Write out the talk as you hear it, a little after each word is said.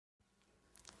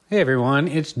Hey everyone,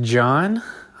 it's John.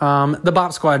 The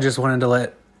Bop Squad just wanted to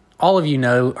let all of you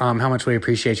know how much we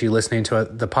appreciate you listening to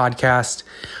the podcast.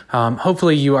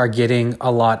 Hopefully you are getting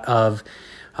a lot of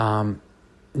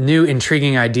new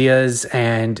intriguing ideas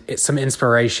and some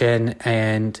inspiration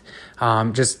and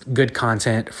just good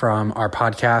content from our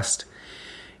podcast.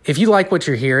 If you like what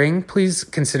you're hearing, please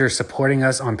consider supporting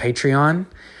us on Patreon.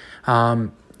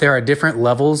 There are different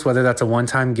levels, whether that's a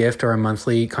one-time gift or a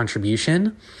monthly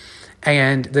contribution.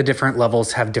 And the different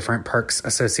levels have different perks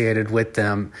associated with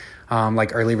them,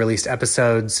 like early released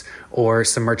episodes or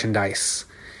some merchandise.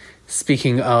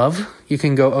 Speaking of, you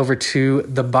can go over to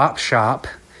the Bop Shop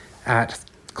at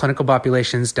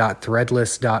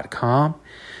clinicalpopulations.threadless.com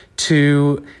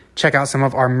to check out some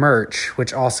of our merch,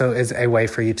 which also is a way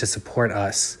for you to support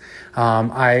us.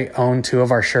 I own 2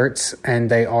 of our shirts, and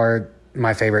they are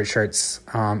my favorite shirts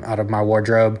out of my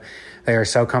wardrobe. They are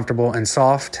so comfortable and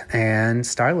soft and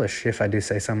stylish, if I do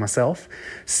say so myself.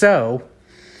 So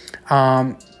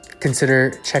consider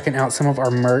checking out some of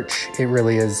our merch. It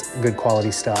really is good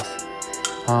quality stuff.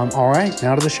 All right,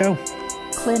 now to the show.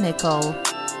 Clinical.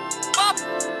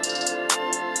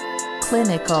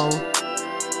 Clinical.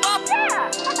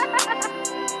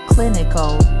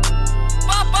 Clinical.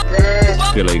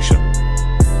 Population.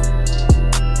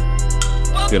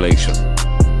 Population.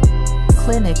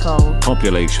 Clinical.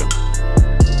 Population.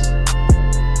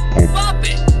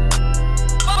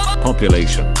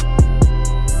 Population.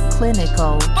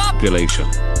 Clinical. Population.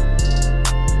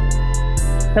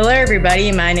 Hello,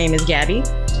 everybody. My name is Gabby.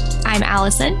 I'm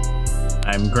Allison.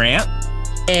 I'm Grant.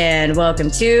 And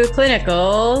welcome to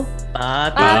Clinical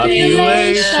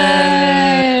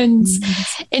Populations.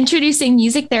 Introducing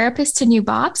music therapists to new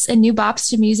bops and new bops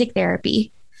to music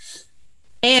therapy.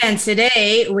 And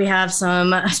today we have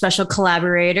some special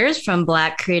collaborators from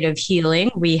Black Creative Healing.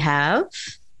 We have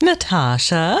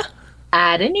Natasha.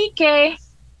 Adenike.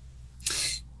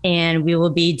 And we will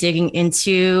be digging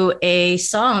into a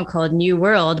song called New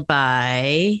World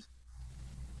by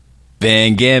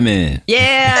Van Gammon. Yay!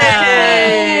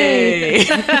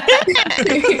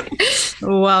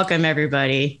 Welcome,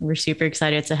 everybody. We're super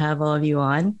excited to have all of you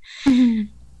on.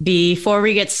 Before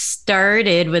we get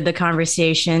started with the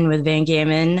conversation with Van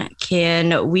Gammon,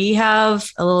 can we have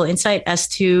a little insight as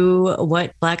to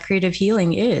what Black Creative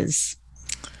Healing is?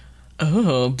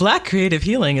 Oh, Black Creative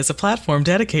Healing is a platform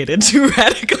dedicated to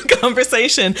radical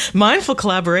conversation, mindful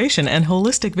collaboration, and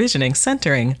holistic visioning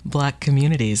centering Black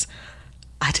communities.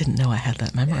 I didn't know I had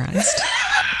that memorized.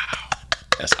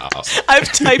 That's awesome.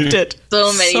 I've typed it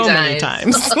so many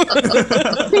times. That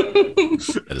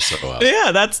is so awesome.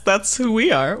 Yeah, that's who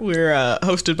we are. We're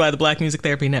hosted by the Black Music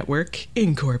Therapy Network,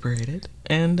 Incorporated.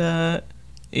 And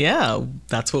yeah,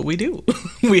 that's what we do.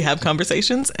 We have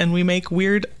conversations and we make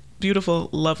weird, beautiful,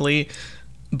 lovely,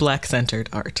 Black-centered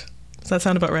art. Does that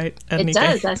sound about right, Adenike? It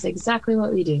does. That's exactly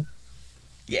what we do.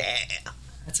 Yeah.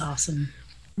 That's awesome.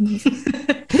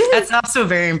 That's also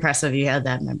very impressive. You had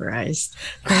that memorized.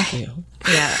 Thank you.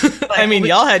 Yeah. I mean,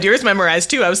 y'all had yours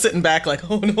memorized too. I was sitting back like,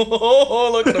 oh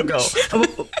no, look at him go.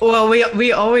 Well,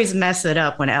 we always mess it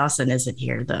up when Allison isn't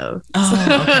here, though.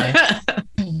 Oh, okay.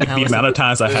 The amount of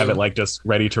times I have it like just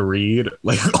ready to read,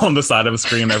 like on the side of a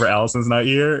screen whenever Allison's not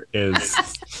here is,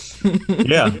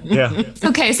 yeah.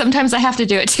 Okay, sometimes I have to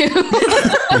do it too.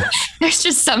 There's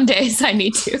just some days I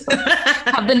need to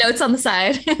have the notes on the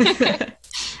side.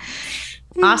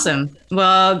 Awesome.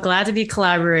 Well, glad to be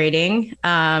collaborating.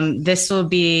 This will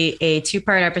be a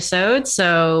 2-part episode.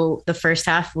 So the first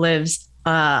half lives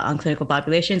on clinical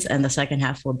populations and the second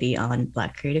half will be on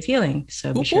Black Creative Healing.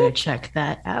 So be sure to check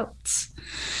that out.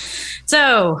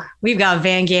 So we've got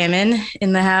Van Gammon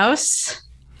in the house.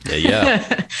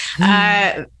 Yeah.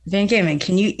 Van Gammon,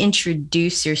 can you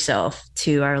introduce yourself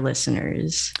to our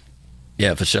listeners?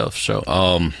 Yeah, for sure.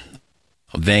 I'm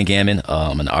Van Gammon.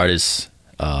 I'm an artist,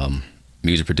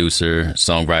 music producer,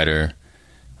 songwriter,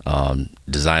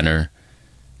 designer.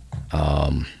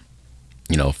 I'm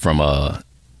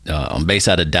based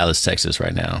out of Dallas, Texas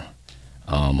right now.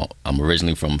 I'm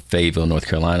originally from Fayetteville, North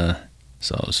Carolina.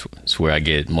 So it's where I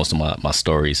get most of my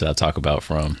stories that I talk about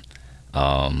from.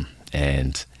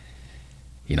 And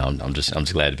I'm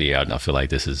just glad to be out, and I feel like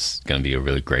this is going to be a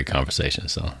really great conversation.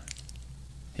 So,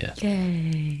 yeah.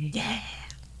 Yay.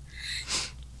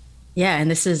 Yeah,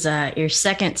 and this is your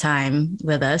second time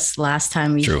with us. Last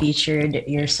time we featured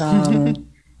your song.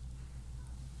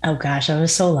 Oh gosh, that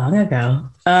was so long ago.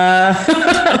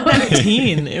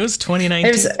 2019. It was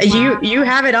 2019. You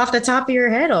have it off the top of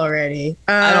your head already.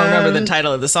 I don't remember the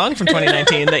title of the song from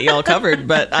 2019 that y'all covered,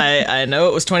 but I know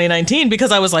it was 2019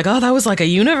 because I was like, oh, that was like a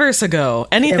universe ago.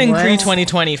 Anything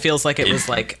pre-2020 feels like it was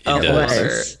like a whole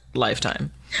other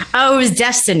lifetime. Oh, it was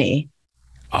Destiny.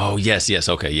 Oh, yes.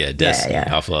 Okay, yeah, Destiny.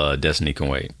 Yeah. Off Destiny Can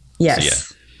Wait. Yes.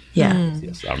 So, Yeah.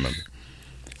 yes, I remember.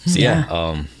 So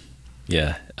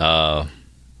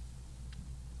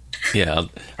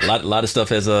a lot of stuff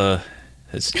has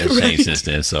changed since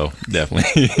then. So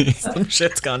definitely, Some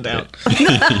shit's gone down.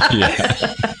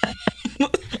 yeah.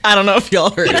 I don't know if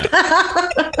y'all heard it.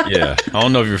 Yeah, I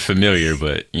don't know if you're familiar,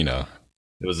 but there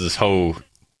was this whole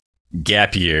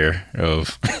gap year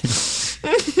of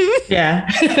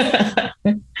Yeah.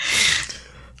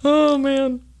 Oh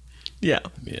man. Yeah.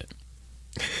 yeah.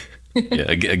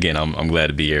 Again, I'm glad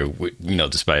to be here.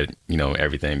 Despite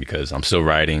everything, because I'm still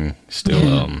writing,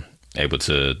 still able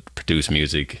to produce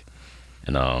music,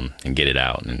 and get it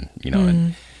out, and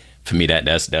and for me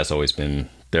that's always been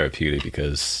therapeutic,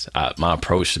 because my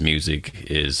approach to music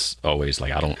is always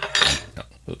like I don't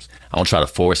try to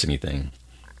force anything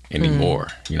anymore.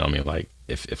 You know what I mean? Like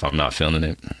if I'm not feeling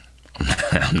it,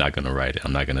 I'm not gonna write it.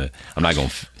 I'm not gonna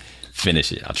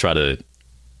finish it. I try to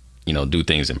do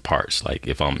things in parts. Like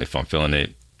if I'm feeling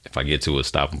it, if I get to a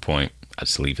stopping point, I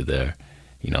just leave it there,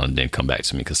 and then come back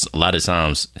to me. Because a lot of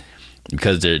times,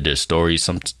 because they're stories,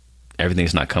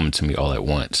 everything's not coming to me all at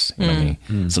once. You know what I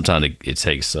mean? Sometimes it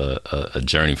takes a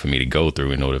journey for me to go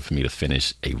through in order for me to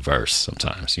finish a verse.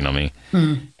 Sometimes, you know what I mean? You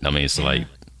know what I mean? So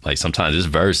like sometimes this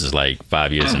verse is like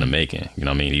 5 years in the making. You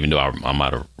know what I mean? Even though I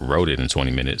might have wrote it in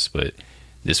 20 minutes, but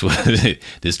this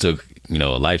took a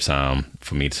lifetime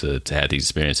for me to have these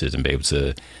experiences and be able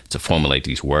to formulate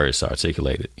these words, to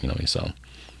articulate it. You know what I mean? So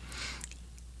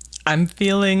I'm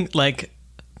feeling like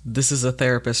this is a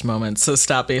therapist moment, so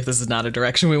stop me if this is not a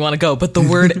direction we want to go. But the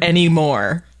word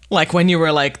anymore, like when you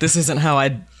were like, this isn't how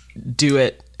I do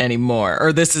it anymore,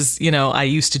 or this is, I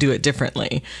used to do it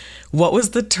differently. What was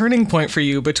the turning point for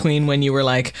you between when you were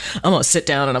like, I'm going to sit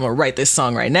down and I'm going to write this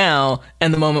song right now,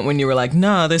 and the moment when you were like,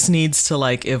 nah, this needs to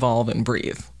like evolve and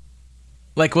breathe?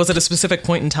 Like, was it a specific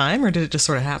point in time, or did it just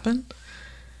sort of happen?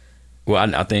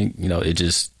 Well, I think, it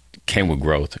just came with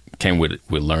growth, came with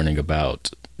learning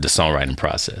about the songwriting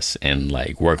process, and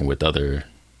like working with other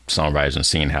songwriters and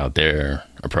seeing how their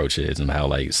approach is, and how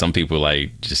like some people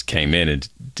like just came in and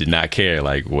did not care,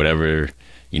 like whatever,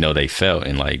 they felt,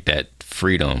 and like that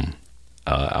freedom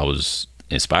I was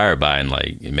inspired by, and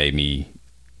like it made me,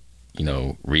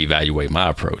 reevaluate my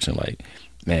approach, and like,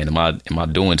 man, am I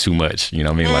doing too much? You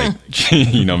know what I mean? Like,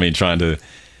 you know what I mean? Trying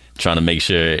to make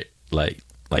sure, like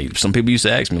some people used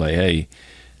to ask me like, hey,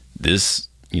 this,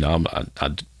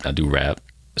 I do rap.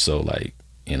 So like,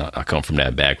 I come from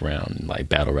that background, like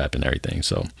battle rap and everything.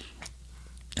 So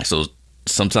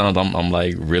sometimes I'm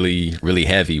like really, really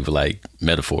heavy with like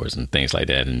metaphors and things like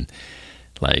that. And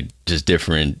like just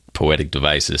different poetic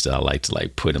devices that I like to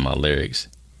like put in my lyrics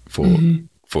for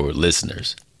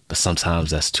listeners. But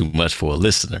sometimes that's too much for a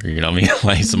listener, you know what I mean?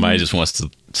 Like somebody just wants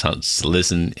to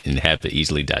listen and have it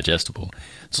easily digestible.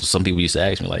 So some people used to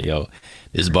ask me like, yo,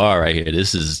 this bar right here,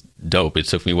 this is dope. It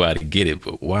took me a while to get it,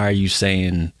 but why are you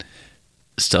saying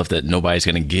stuff that nobody's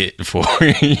gonna get for,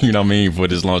 you know what I mean, for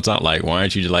this long time? Like, why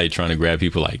aren't you just like trying to grab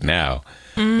people like now?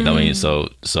 You know what I mean? So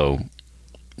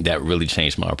that really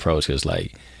changed my approach, because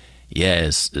like, yeah,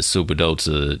 it's super dope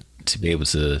to be able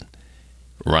to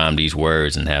rhyme these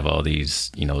words and have all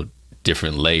these,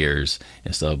 different layers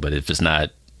and stuff. But if it's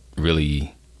not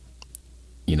really,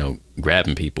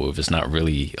 grabbing people, if it's not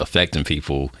really affecting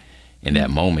people in that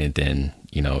moment, then,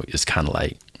 it's kind of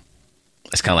like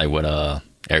what Erykah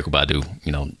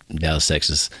Badu, Dallas,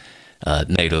 Texas,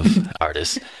 native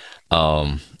artist,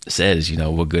 says,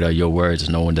 what good are your words if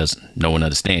no one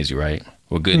understands you, right?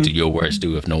 What good do your words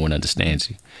do if no one understands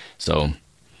you? So,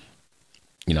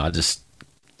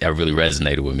 that really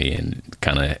resonated with me and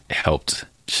kind of helped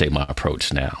shape my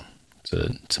approach now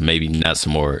to maybe not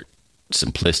some more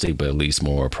simplistic, but at least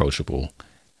more approachable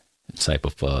type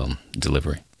of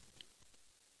delivery.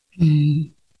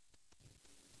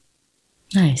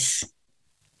 Nice.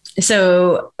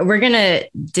 So we're going to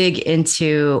dig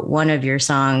into one of your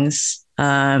songs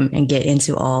and get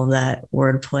into all that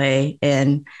wordplay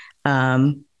and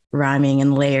rhyming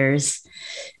and layers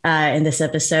in this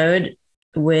episode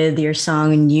with your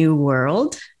song New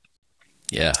World.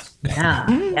 Yeah.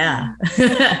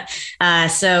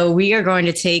 So we are going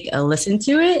to take a listen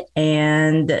to it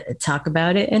and talk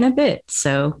about it in a bit.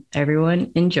 So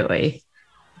everyone enjoy.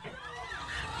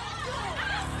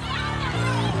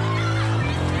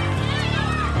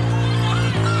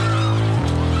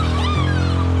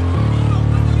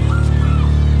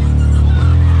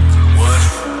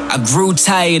 I grew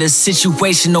tired of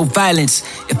situational violence.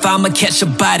 If I'ma catch a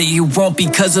body, it won't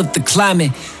because of the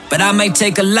climate. But I might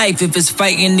take a life if it's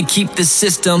fighting to keep the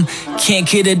system. Can't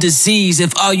get a disease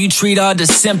if all you treat are the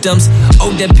symptoms.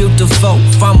 Oh, that beautiful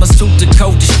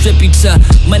pharmaceutical distributor.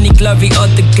 Money, glory, or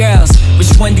the girls.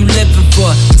 Which one you living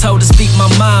for? Told to speak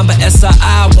my mind, but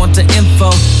SRI want the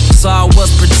info. So I was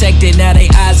protected, now they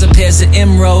eyes are pairs of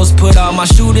emeralds. Put all my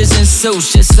shooters in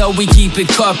suits just so we keep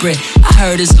it corporate. I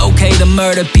heard it's okay to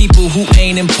murder people who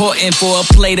ain't important for a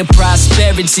plate of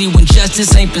prosperity when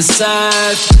justice ain't been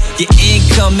served. Your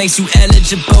income makes you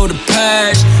eligible to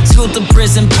purge. School to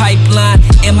prison pipeline,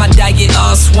 and my diet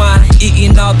all swine.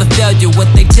 Eating all the failure, what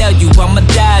they tell you, I'ma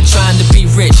die trying to be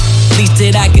rich. Least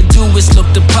that I can do is look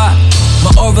the part.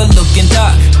 My aura looking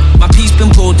dark, my piece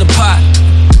been pulled apart.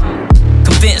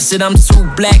 Convinced that I'm too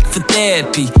black for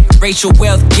therapy. Racial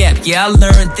wealth gap, yeah, I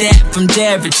learned that from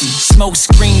Darity. Smoke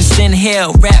screens in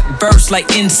hell, rap bursts like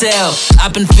Intel.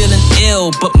 I've been feeling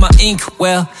ill, but my ink,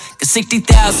 well, got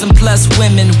 60,000 plus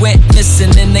women went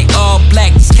missing and they all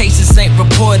black. These cases ain't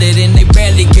reported and they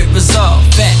rarely get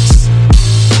resolved. Facts.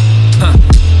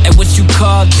 And what you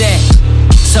call that?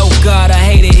 So God, I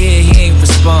hate it here, he ain't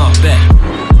respond back.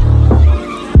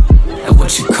 And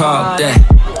what you call that?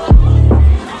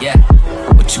 Yeah,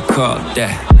 what you call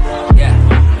that?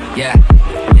 Yeah.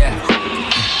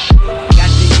 Got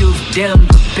the youth them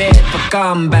prepared for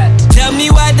combat. Tell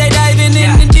me why they diving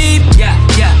in the deep. Yeah.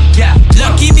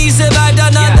 Lucky me survived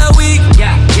another week.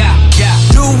 Yeah.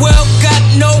 New world got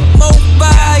no more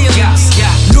violence.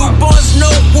 Newborns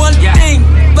know one thing,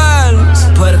 violence.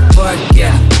 Put a fork in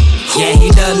him. Yeah,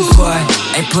 he done for it.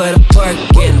 They put a fork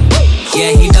in him.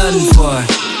 Yeah, he done for it.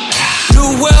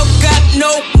 New world got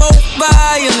no more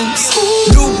violence.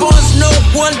 Newborns know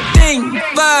one thing,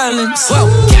 violence. Whoa,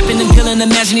 capping and peeling,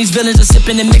 imagine these villains are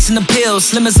sipping and mixing the pills.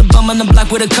 Slim as a bum on the block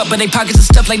with a cup, but they pockets of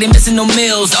stuff like they missing no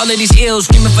meals. All of these ills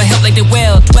screaming for help like they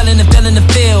well. Dwelling and failing the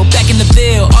field, back in the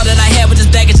field. All that I had was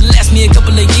just baggage to last me a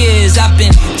couple of years. I've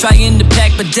been trying to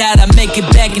pack, but doubt I make it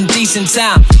back in decent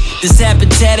time. This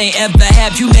habitat ain't ever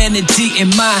have humanity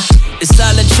in mind. It's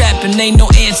all a trap and ain't no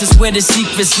answers where the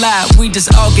secrets lie. We just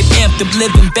all get amped up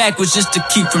living backwards just to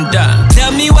keep from dying.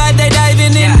 Tell me why they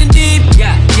diving in the deep.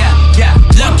 Yeah.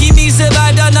 Lucky me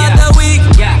survived another week.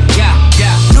 Yeah.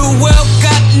 New world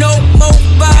got no more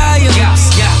violence.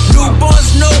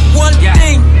 Newborns know one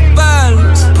thing,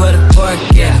 violence. Put a fork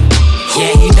in him.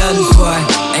 Yeah, he done for it.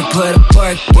 They put a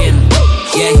fork in him.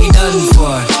 Yeah, he done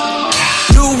for it.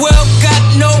 New world got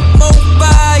no more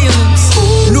violence.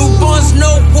 Newborns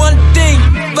know one thing,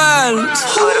 violence.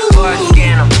 Put a fork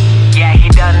in him. Yeah, he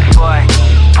done for it.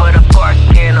 Put a fork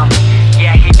in him.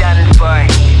 Yeah, he done for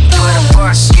it. Put a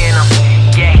fork in him.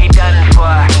 Yeah, he done for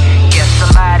it. Yeah,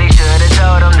 somebody should've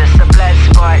told him this a blood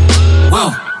sport.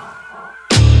 Whoa.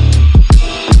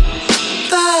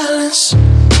 Violence.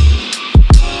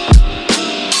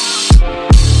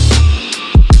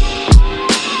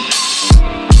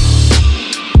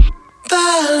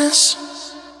 Violence.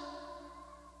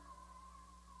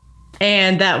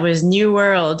 And that was New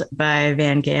World by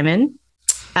Van Gammon.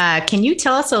 Can you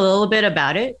tell us a little bit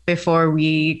about it before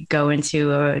we go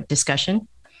into a discussion?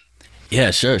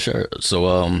 Yeah, sure.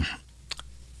 So,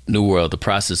 New World, the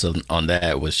process on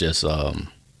that was just, I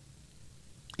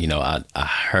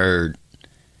heard,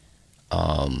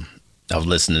 I was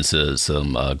listening to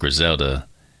some Griselda,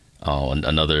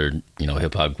 another,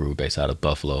 hip hop group based out of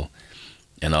Buffalo,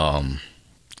 and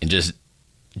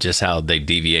just how they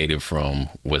deviated from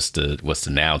what's the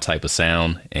now type of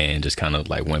sound and just kind of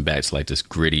like went back to like this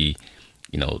gritty,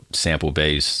 sample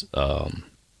based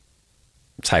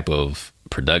type of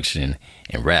production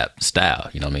and rap style.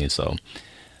 You know what I mean? So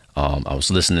I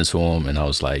was listening to them and I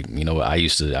was like, I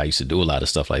used to do a lot of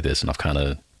stuff like this and I've kind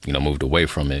of moved away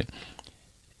from it.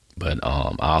 But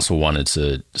I also wanted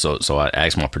to, so I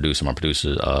asked my producer,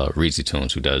 Reezy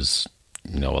Tunes, who does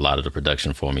a lot of the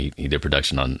production for me. He did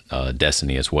production on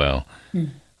Destiny as well.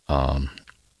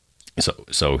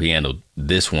 So he handled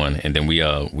this one, and then we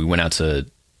went out to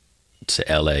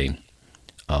LA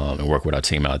and worked with our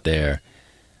team out there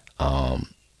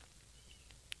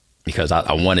because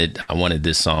I wanted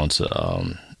this song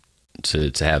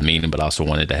to have meaning, but I also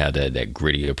wanted to have that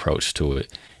gritty approach to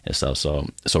it and stuff. So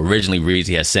originally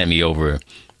Reezy had sent me over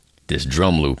this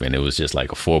drum loop, and it was just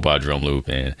like a 4-bar drum loop,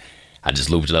 and I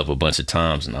just looped it up a bunch of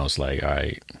times, and I was like, all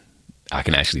right, I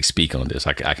can actually speak on this.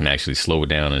 I can actually slow it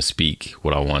down and speak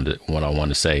what I want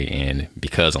to say. And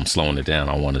because I'm slowing it down,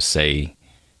 I want to say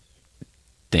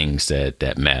things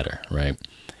that matter, right?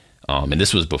 And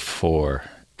this was before,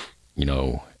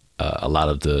 a lot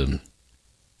of the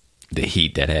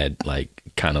heat that had like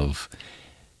kind of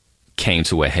came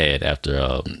to a head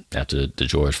after the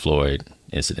George Floyd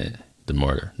incident, the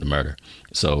murder.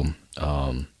 So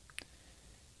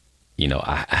you know,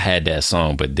 I had that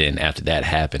song, but then after that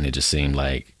happened, it just seemed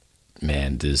like,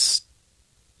 man, the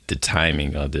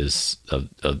timing of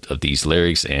of these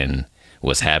lyrics and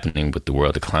what's happening with the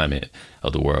world, the climate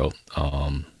of the world,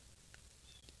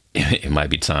 it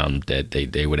might be time that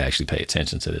they would actually pay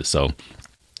attention to this. So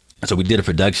we did a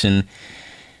production.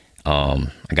 I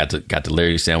got the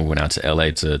lyrics down. We went out to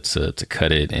LA to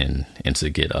cut it and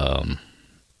to get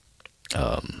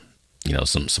you know,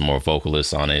 some more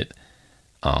vocalists on it,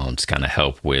 to kind of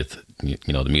help with, you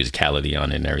know, the musicality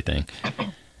on it and everything.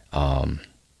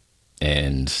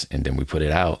 And then we put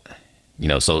it out, you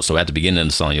know, so at the beginning of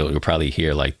the song, you'll probably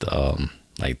hear like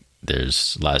like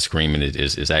there's a lot of screaming.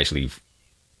 It's actually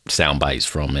sound bites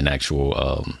from an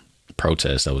actual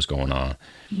protest that was going on,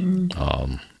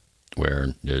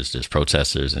 where there's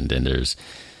protesters, and then there's,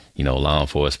 you know, law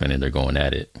enforcement, and they're going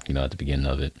at it, you know, at the beginning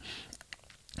of it.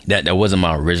 That wasn't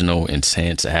my original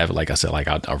intent to have it. Like I said, like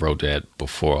I wrote that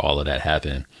before all of that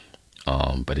happened.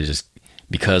 But it's just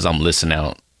because I'm listening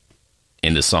out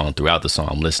in the song, throughout the song,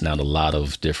 I'm listening out a lot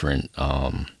of different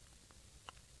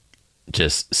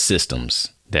just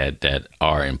systems that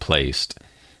are in place.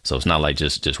 So it's not like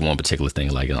just one particular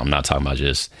thing. Like, I'm not talking about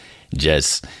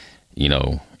just you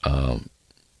know,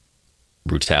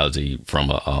 brutality from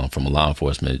a law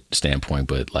enforcement standpoint,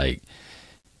 but like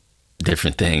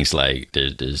different things. Like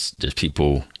there's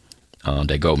people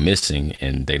that go missing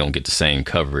and they don't get the same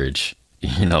coverage,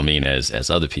 you know what I mean, as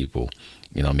other people,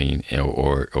 you know what I mean,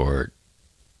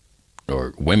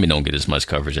 or women don't get as much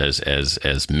coverage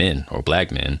as men or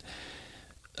black men,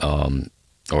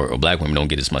 or black women don't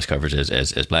get as much coverage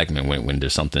as black men when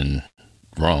there's something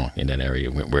wrong in that area,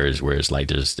 whereas like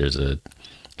there's a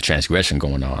transgression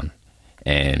going on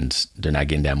and they're not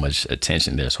getting that much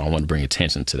attention there. So I want to bring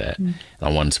attention to that. I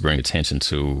wanted to bring attention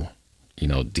to, you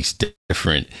know, these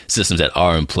different systems that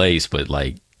are in place, but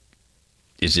like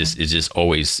it's just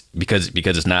always because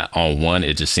it's not on one.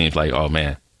 It just seems like, oh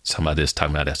man, talking about this,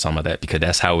 talking about that, talking about that, because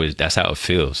that's how it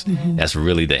feels. That's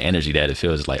really the energy that it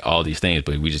feels. It's like all these things,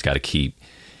 but we just got to keep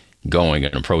going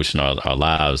and approaching our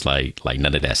lives like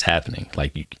none of that's happening.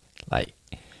 Like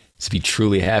to be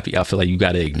truly happy, I feel like you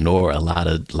got to ignore a lot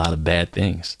of bad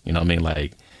things. You know what I mean?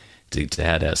 Like to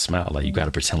have that smile, like you got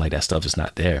to pretend like that stuff is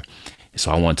not there. So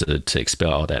I want to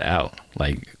expel all that out,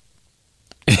 like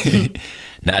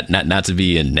not to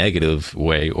be a negative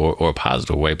way or a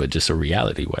positive way, but just a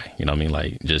reality way. You know what I mean?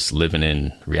 Like just living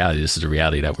in reality. This is the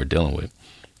reality that we're dealing with.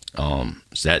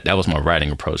 So that was my writing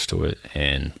approach to it,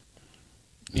 and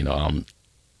you know,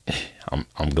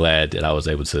 I'm glad that I was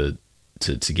able to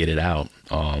get it out.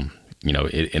 You know,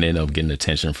 it ended up getting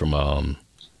attention from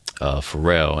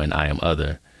Pharrell and I Am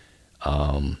Other.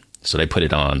 So they put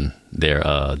it on their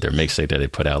mixtape that they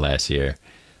put out last year,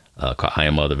 called I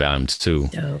Am Other Volume 2.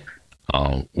 Dope.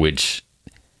 Which,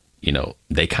 you know,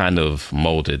 they kind of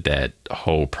molded that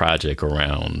whole project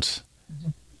around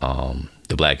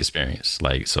the Black experience.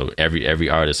 Like, so every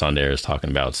artist on there is talking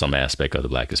about some aspect of the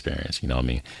Black experience, you know what I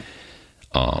mean?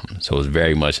 So it was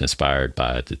very much inspired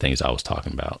by the things I was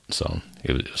talking about. So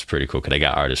it was pretty cool, because they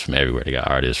got artists from everywhere. They got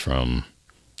artists from,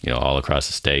 you know, all across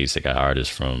the States. They got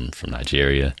artists from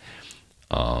Nigeria.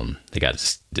 They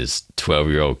got this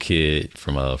 12-year-old kid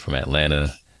from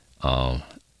Atlanta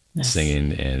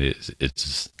singing, and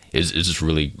it's just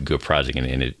really good project,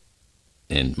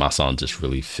 and my song just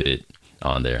really fit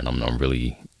on there, and I'm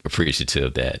really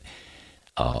appreciative that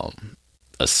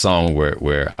a song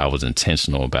where I was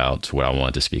intentional about what I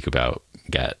wanted to speak about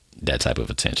got that type of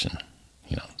attention,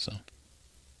 you know. So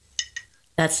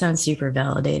that sounds super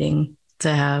validating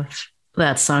to have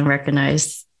that song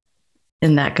recognized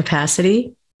in that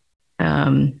capacity,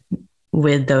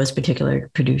 with those particular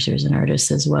producers and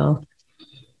artists as well.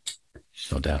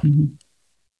 No doubt.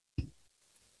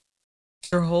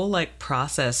 Your whole like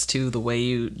process too, the way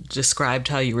you described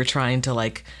how you were trying to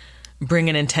like bring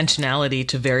an intentionality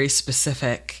to very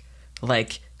specific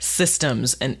like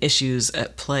systems and issues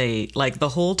at play. Like the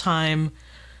whole time,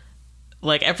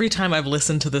 like every time I've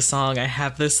listened to the song, I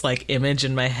have this like image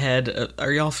in my head.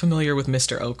 Are y'all familiar with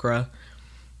Mr. Okra,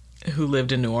 who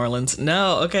lived in New Orleans?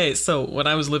 No? Okay. So when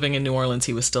I was living in New Orleans,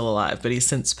 he was still alive, but he's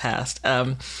since passed.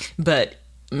 But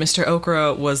Mr.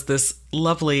 Okra was this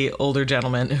lovely older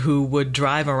gentleman who would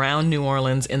drive around New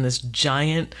Orleans in this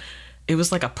giant, it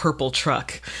was like a purple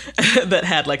truck that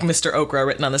had like Mr. Okra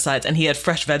written on the sides, and he had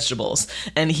fresh vegetables,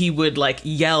 and he would like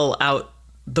yell out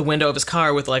the window of his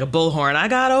car with like a bullhorn, I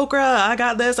got okra, I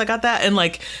got this, I got that, and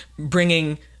like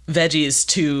bringing veggies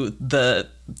to the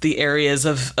areas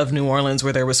of New Orleans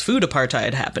where there was food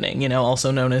apartheid happening, you know,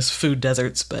 also known as food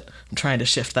deserts, but I'm trying to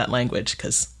shift that language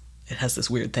because it has this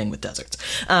weird thing with deserts.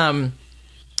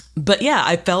 But yeah,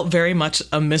 I felt very much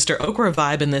a Mr. Okra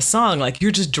vibe in this song. Like,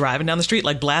 you're just driving down the street,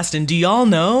 like, blasting, do y'all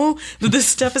know that this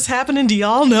stuff is happening? Do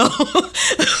y'all know?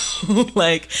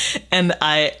 Like, and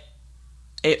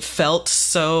it felt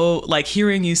so, like,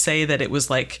 hearing you say that it was,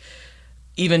 like,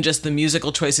 even just the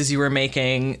musical choices you were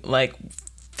making, like,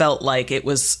 felt like it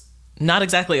was not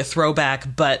exactly a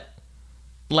throwback, but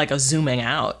like a zooming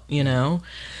out, you know,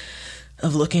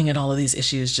 of looking at all of these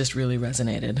issues just really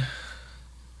resonated.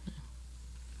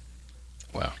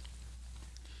 Wow.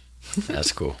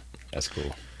 That's cool. That's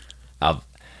cool. I've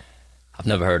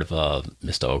never heard of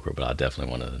Mr. Okra, but I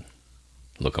definitely want to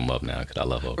look him up now because I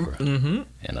love okra. Mm-hmm.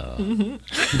 And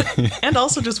and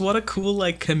also just what a cool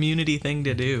like community thing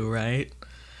to do, right?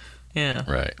 Yeah.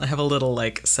 Right. I have a little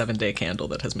like 7-day candle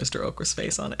that has Mr. Okra's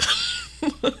face on it.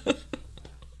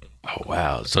 Oh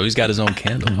wow! So he's got his own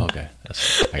candle. Okay,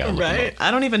 I gotta look him up.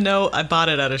 I don't even know. I bought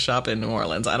it at a shop in New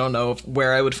Orleans. I don't know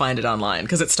where I would find it online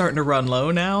because it's starting to run low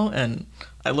now. And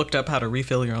I looked up how to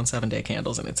refill your own 7-day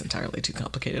candles, and it's entirely too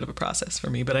complicated of a process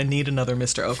for me. But I need another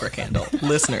Mr. Okra candle.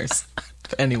 Listeners,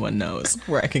 if anyone knows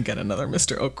where I can get another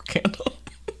Mr. Okra candle.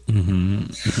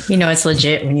 You know it's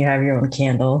legit when you have your own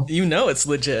candle. You know it's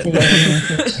legit.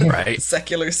 Right?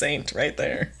 Secular saint right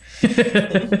there.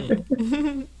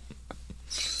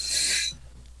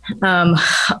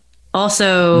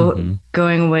 Also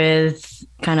going with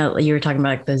kind of, you were talking about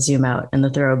like the zoom out and the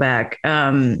throwback.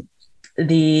 You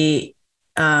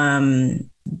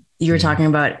were talking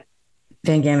about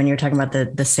Van Gammon, you were talking about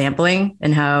the sampling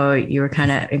and how you were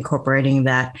kind of incorporating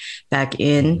that back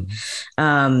in.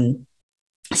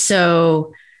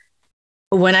 So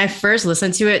when I first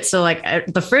listened to it, so like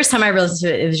the first time I listened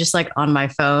to it, it was just like on my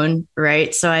phone,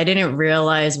 right? So I didn't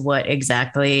realize what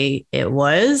exactly it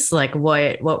was, like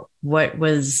what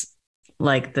was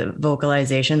like the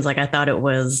vocalizations. Like I thought it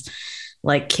was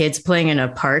like kids playing in a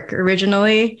park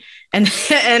originally, and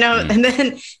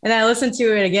then I listened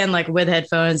to it again like with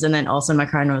headphones, and then also in my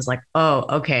car, and I was like,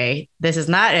 oh, okay, this is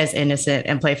not as innocent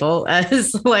and playful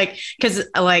as like, because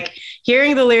like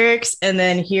hearing the lyrics and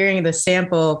then hearing the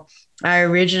sample, I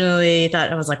originally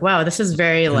thought, I was like, wow, this is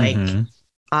very like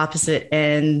opposite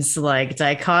ends, like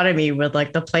dichotomy with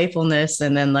like the playfulness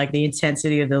and then like the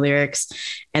intensity of the lyrics.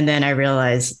 And then I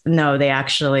realized, no, they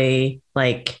actually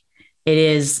like, it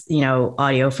is, you know,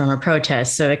 audio from a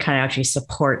protest. So it kind of actually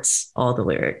supports all the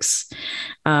lyrics.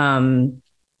 And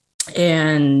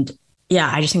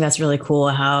yeah, I just think that's really cool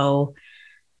how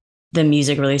the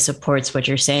music really supports what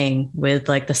you're saying with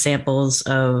like the samples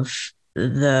of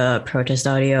the protest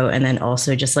audio, and then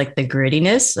also just like the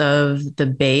grittiness of the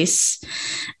bass,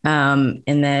 and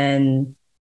then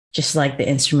just like the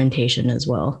instrumentation as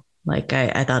well. Like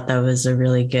I thought that was a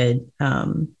really good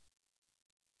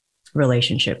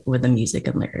relationship with the music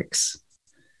and lyrics.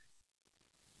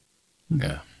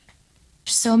 Yeah.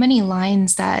 So many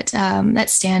lines that that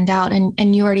stand out,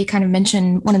 and you already kind of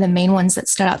mentioned one of the main ones that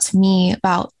stood out to me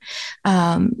about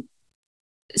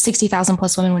 60,000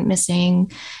 plus women went missing,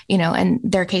 you know, and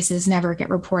their cases never get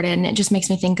reported. And it just makes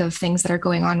me think of things that are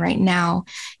going on right now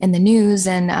in the news,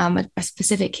 and a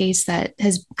specific case that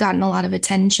has gotten a lot of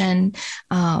attention,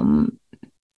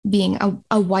 being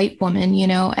a white woman, you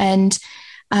know, and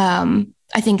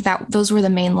I think that those were the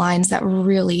main lines that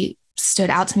really stood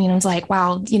out to me. And I was like,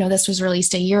 wow, you know, this was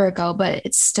released a year ago, but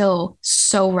it's still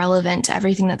so relevant to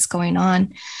everything that's going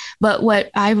on. But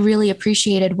what I really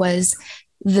appreciated was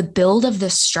the build of the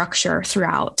structure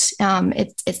throughout.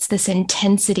 It's this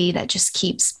intensity that just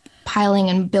keeps piling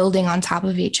and building on top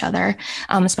of each other,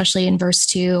 especially in verse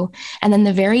 2. And then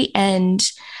the very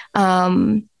end,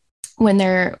 when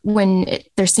they're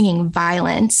singing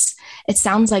violence, it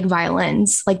sounds like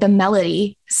violins, like the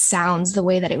melody sounds the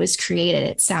way that it was created.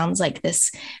 It sounds like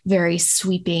this very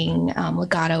sweeping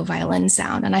legato violin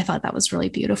sound. And I thought that was really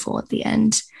beautiful at the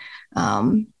end.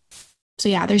 So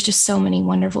yeah, there's just so many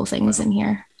wonderful things in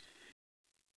here.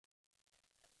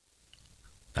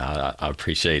 I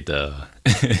appreciate that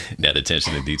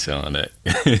attention to detail on that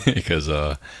because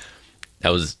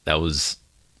that was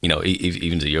you know,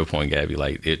 even to your point, Gabby,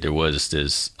 like there was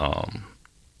this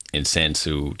intent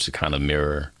to kind of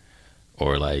mirror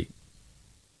or like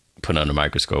put under a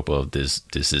microscope of this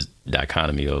is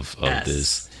dichotomy of yes.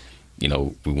 This, you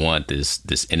know, we want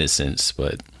this innocence,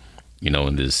 but you know,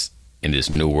 in this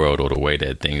new world or the way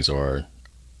that things are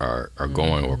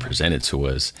going or presented to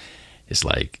us, it's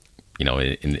like, you know,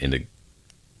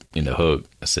 in the hook,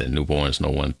 I said, newborns know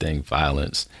one thing,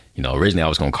 violence. You know, originally I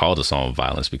was going to call the song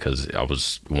Violence because I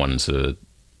was wanting to,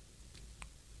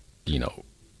 you know,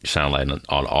 shine light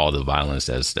on all the violence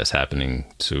that's happening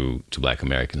to Black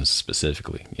Americans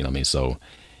specifically. You know what I mean? So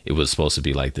it was supposed to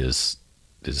be like this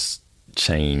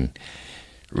chain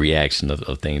reaction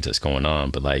of things that's going on,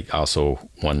 but like also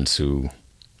wanting to,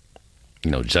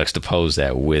 you know, juxtapose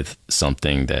that with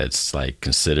something that's like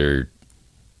considered,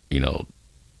 you know,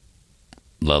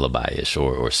 lullaby-ish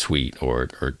or sweet or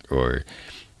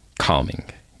calming,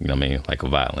 you know what I mean, like a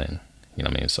violin, you know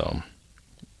what I mean. So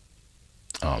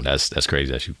that's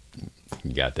crazy that you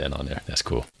got that on there. That's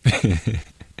cool.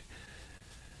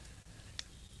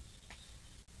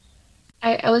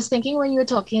 I was thinking when you were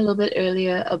talking a little bit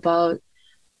earlier about,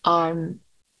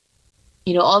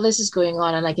 you know, all this is going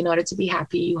on, and like in order to be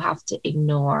happy, you have to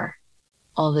ignore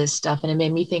all this stuff. And it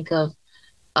made me think of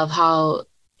how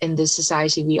in this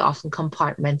society we often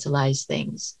compartmentalize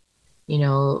things. You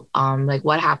know, like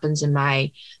what happens in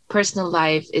my personal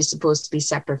life is supposed to be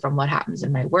separate from what happens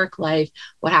in my work life.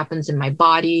 What happens in my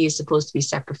body is supposed to be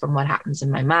separate from what happens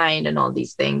in my mind, and all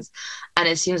these things. And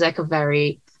it seems like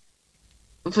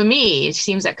for me, it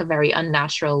seems like a very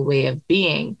unnatural way of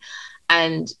being.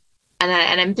 And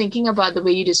I'm thinking about the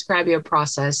way you describe your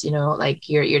process, you know, like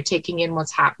you're taking in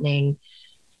what's happening,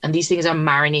 and these things are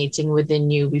marinating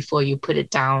within you before you put it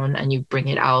down and you bring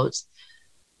it out.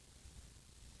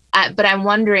 But I'm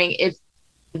wondering if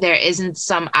there isn't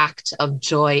some act of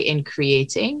joy in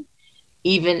creating,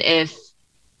 even if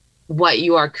what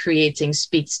you are creating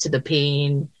speaks to the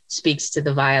pain, speaks to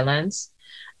the violence.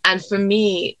 And for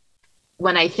me,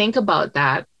 when I think about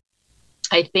that,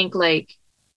 I think like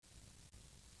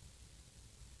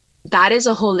that is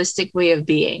a holistic way of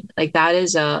being. Like that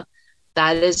is a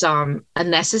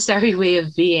necessary way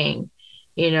of being,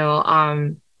 you know.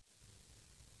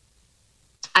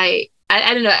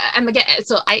 I don't know. I'm again,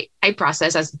 so I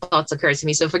process as thoughts occur to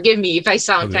me. So forgive me if I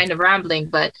sound kind of rambling,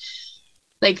 but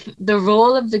like the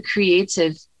role of the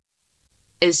creative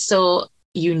is so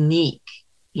unique,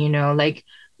 you know, like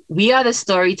we are the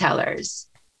storytellers.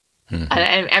 Mm-hmm.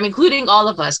 And I'm including all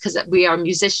of us because we are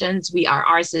musicians, we are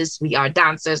artists, we are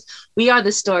dancers, we are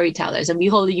the storytellers, and we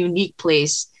hold a unique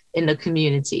place in the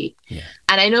community. Yeah.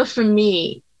 And I know for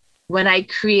me, when I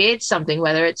create something,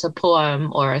 whether it's a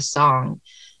poem or a song,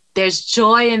 there's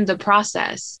joy in the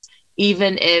process.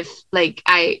 Even if like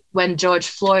when George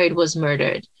Floyd was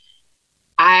murdered,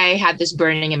 I had this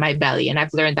burning in my belly, and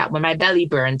I've learned that when my belly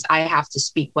burns, I have to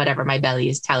speak whatever my belly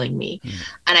is telling me. Mm.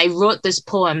 And I wrote this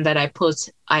poem that I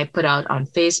put out on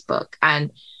Facebook,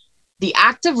 and the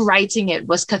act of writing it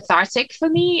was cathartic for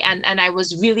me. And I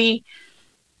was really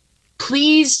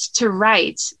pleased to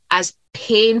write, as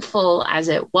painful as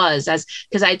it was,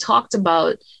 because I talked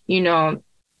about, you know,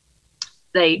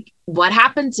 like what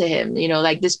happened to him, you know,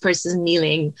 like this person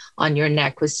kneeling on your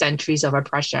neck with centuries of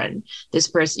oppression. This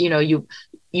person, you know, you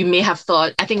may have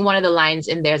thought, I think one of the lines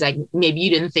in there is like, maybe you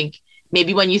didn't think,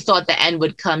 maybe when you thought the end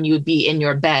would come, you would be in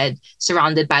your bed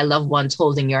surrounded by loved ones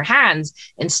holding your hands.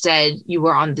 Instead, you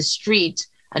were on the street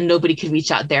and nobody could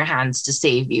reach out their hands to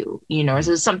save you, you know,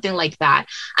 so something like that.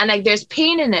 And like, there's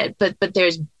pain in it, but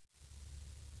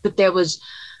there was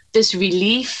this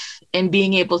relief in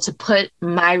being able to put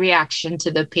my reaction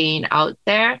to the pain out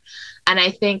there. And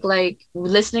I think like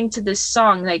listening to this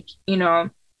song, like, you know,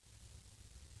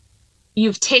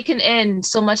 you've taken in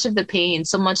so much of the pain,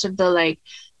 so much of the like,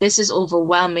 this is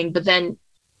overwhelming, but then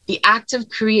the act of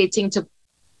creating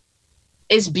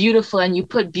is beautiful, and you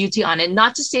put beauty on it.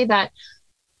 Not to say that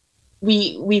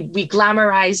we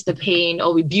glamorize the pain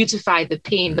or we beautify the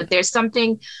pain, but there's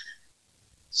something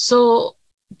so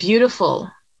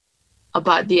beautiful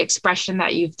about the expression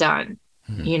that you've done,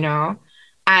 you know.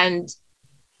 And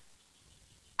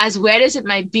as weird as it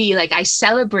might be, like I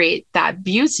celebrate that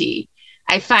beauty.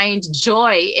 I find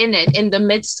joy in it in the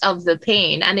midst of the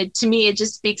pain. And it, to me, it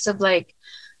just speaks of like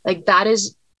that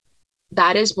is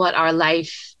what our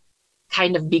life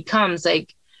kind of becomes.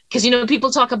 Like, because, you know,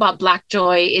 people talk about Black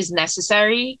joy is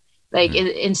necessary. Like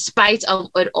in spite of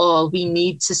it all, we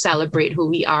need to celebrate who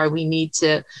we are. We need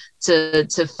to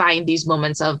find these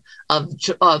moments of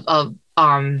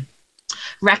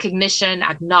recognition,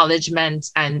 acknowledgement,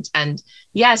 and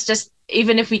yes, just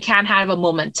even if we can't have a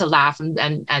moment to laugh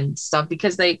and stuff,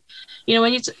 because like, you know,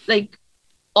 when you like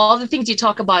all the things you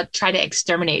talk about try to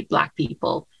exterminate Black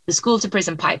people, the school to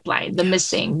prison pipeline, the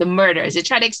missing, the murders, they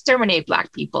try to exterminate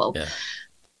Black people. Yeah.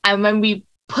 And when we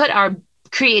put our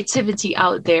creativity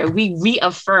out there, we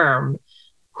reaffirm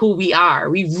who we are.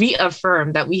 We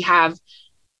reaffirm that we have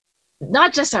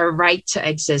not just our right to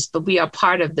exist, but we are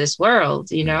part of this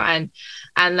world, you know, and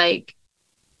like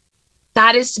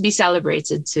that is to be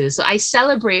celebrated too. So I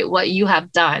celebrate what you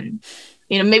have done.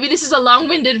 You know, maybe this is a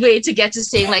long-winded way to get to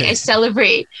saying like I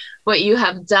celebrate what you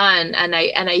have done, and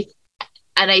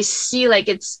I see like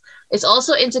it's it's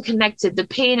also interconnected. The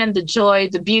pain and the joy,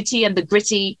 the beauty and the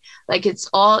gritty, like it's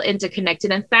all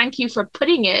interconnected. And thank you for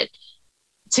putting it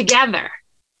together.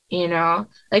 You know,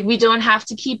 like we don't have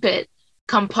to keep it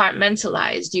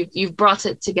compartmentalized. You've brought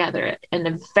it together in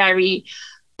a very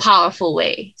powerful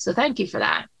way. So thank you for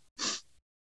that.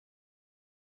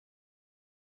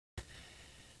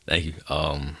 Thank you.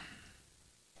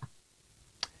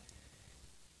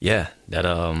 Yeah, that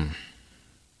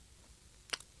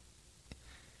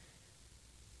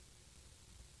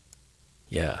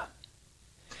yeah.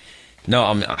 No,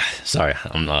 I'm sorry.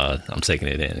 I'm taking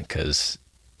it in because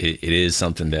it is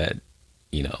something that,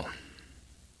 you know,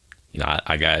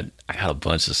 I got a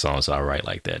bunch of songs I write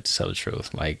like that, to tell the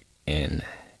truth. Like, and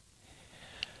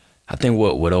I think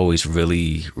what always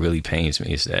really, really pains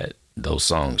me is that those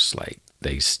songs, like,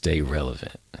 they stay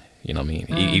relevant. You know what I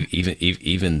mean?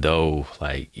 Even though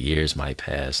like years might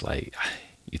pass, like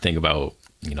you think about,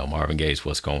 you know, Marvin Gaye's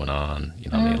What's Going On,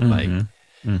 you know what I mean? Like,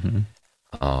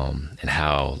 and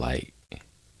how like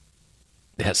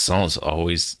that song's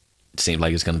always seemed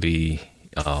like it's gonna be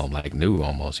like new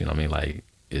almost, you know what I mean? Like,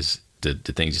 is the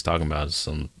things he's talking about is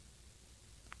some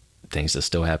things that's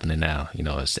still happening now. You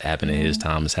know, it's happening in his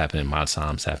time, it's happening in my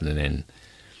time, it's happening in,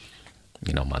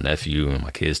 you know, my nephew and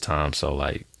my kids' time. So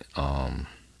like,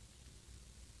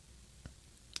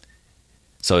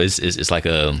 so it's like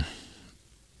I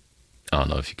don't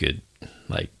know if you could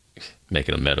like make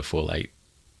it a metaphor, like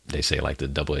they say like the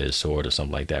double-edged sword or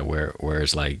something like that, where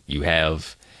it's like you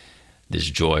have this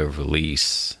joy of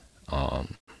release,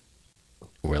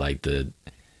 where like the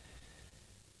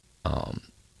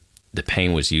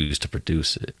pain was used to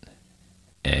produce it.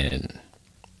 And,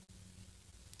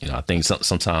 you know, I think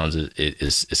sometimes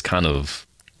it's kind of,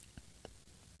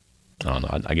 I don't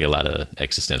know, I get a lot of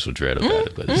existential dread about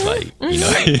it, but it's like, you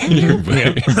know,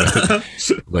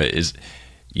 but it's,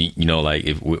 you know, like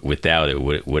if without it,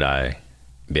 would I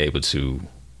be able to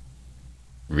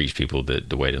reach people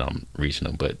the way that I'm reaching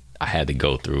them? But I had to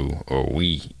go through, or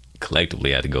we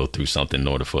collectively had to go through something in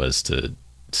order for us to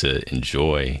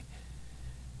enjoy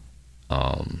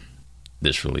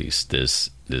this release, this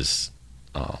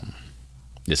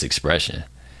expression.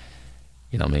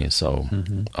 You know what I mean? So,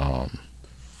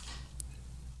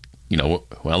 you know,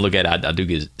 when I look at it, I do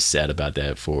get sad about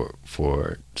that for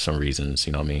some reasons,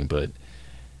 you know what I mean? But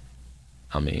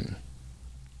I mean,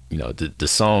 you know, the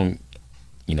song,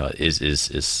 you know, is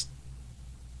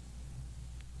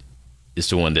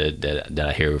the one that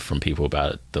I hear from people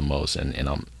about the most, and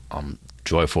I'm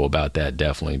joyful about that,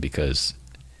 definitely, because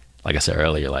like I said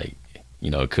earlier, like,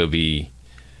 you know, it could be,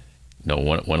 you know,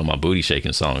 one of my booty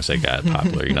shaking songs that got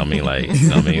popular, you know what I mean? Like, you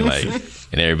know what I mean? Like,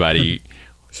 and everybody,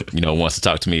 you know, wants to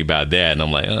talk to me about that, and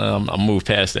I'm like, I'm moved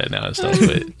past that now and stuff.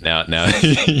 But now,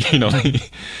 you know,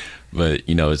 but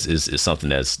you know, it's something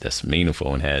that's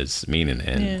meaningful and has meaning,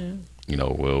 and you know,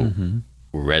 will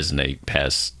resonate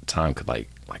past time. Cause like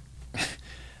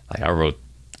I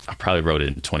probably wrote it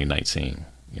in 2019.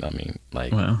 You know what I mean?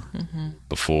 Like,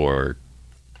 before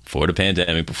the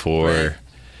pandemic, before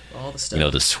all the stuff, you know,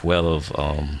 the swell of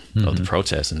the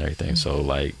protests and everything. So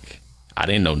like, I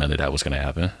didn't know none of that was gonna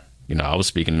happen. You know, I was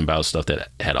speaking about stuff that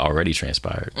had already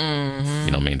transpired. You know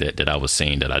what I mean? That I was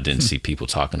seeing that I didn't see people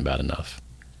talking about enough.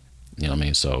 You know what I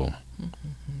mean? So, you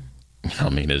know what I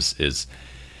mean? It's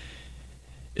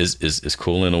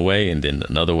cool in a way, and then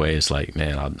another way, it's like,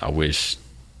 man, I wish,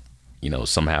 you know,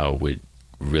 somehow it would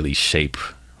really shape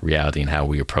reality and how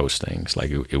we approach things. Like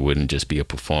it wouldn't just be a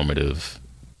performative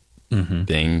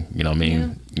thing. You know what I mean?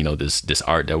 Yeah. You know, this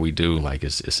art that we do, like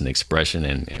it's an expression,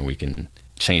 and we can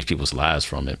change people's lives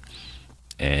from it.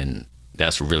 And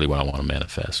that's really what I want to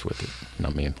manifest with it. You know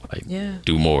what I mean? Like,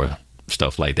 do more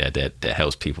stuff like that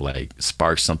helps people, like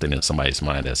spark something in somebody's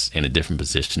mind that's in a different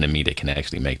position than me that can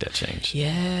actually make that change.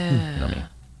 Yeah. You know what I mean?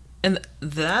 And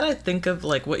that, I think of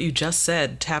like what you just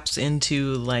said, taps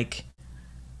into like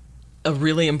a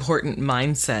really important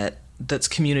mindset that's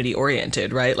community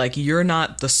oriented, right? Like, you're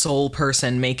not the sole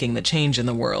person making the change in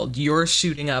the world. You're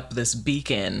shooting up this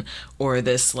beacon or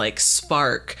this like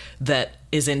spark that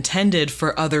is intended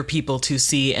for other people to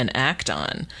see and act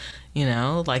on, you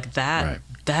know, like that. Right.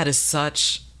 That is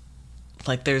such,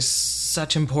 like, there's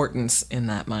such importance in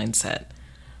that mindset,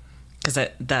 because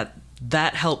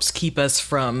that helps keep us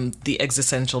from the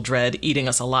existential dread eating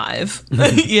us alive.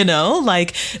 You know,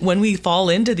 like when we fall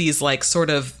into these, like,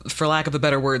 sort of, for lack of a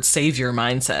better word, savior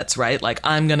mindsets, right? Like,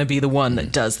 I'm going to be the one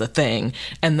that does the thing,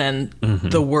 and then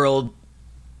the world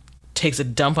takes a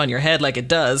dump on your head like it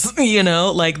does, you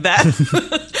know, like that.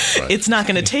 Right. It's not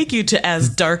going to take you to as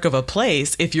dark of a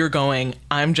place if you're going,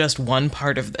 I'm just one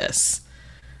part of this.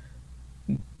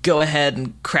 go ahead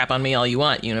and crap on me all you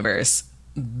want, universe.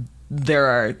 There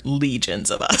are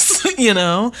legions of us, you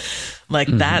know? Like,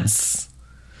 that's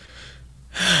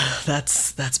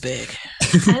big.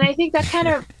 And I think that kind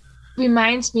of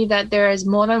reminds me that there is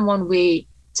more than one way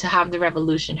to have the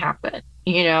revolution happen,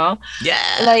 you know? Yeah.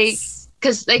 Like,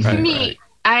 because like for me,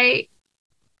 I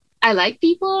like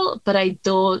people, but I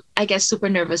get super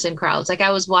nervous in crowds. Like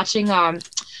I was watching,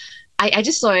 I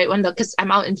just saw it because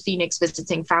I'm out in Phoenix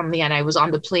visiting family, and I was on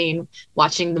the plane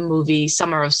watching the movie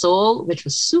Summer of Soul, which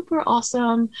was super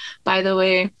awesome, by the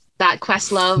way, that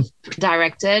Questlove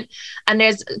directed. And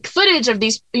there's footage of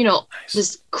these, you know,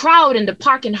 this crowd in the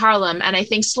park in Harlem. And I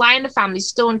think Sly and the Family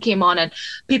Stone came on and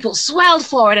people swelled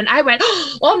forward. And I went,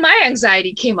 oh, my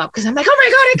anxiety came up because I'm like, oh my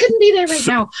God, I couldn't be there right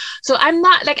now. So I'm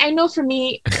not like, I know for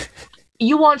me,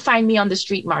 you won't find me on the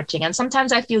street marching. And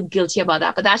sometimes I feel guilty about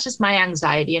that, but that's just my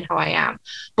anxiety and how I am.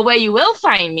 But where you will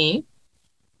find me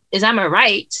is I'm a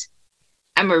write,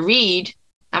 I'm a read,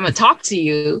 I'm a talk to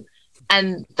you.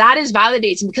 And that is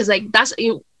validating because like that's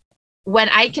when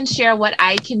I can share what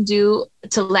I can do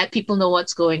to let people know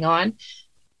what's going on.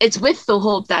 It's with the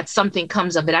hope that something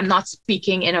comes of it. I'm not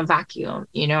speaking in a vacuum,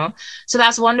 you know? So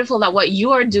that's wonderful that what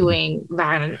you are doing,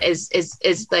 Van,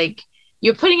 is like,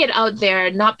 you're putting it out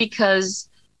there, not because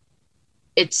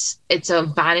it's a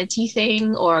vanity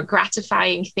thing or a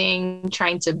gratifying thing,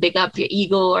 trying to big up your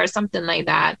ego or something like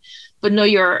that. But no,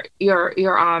 you're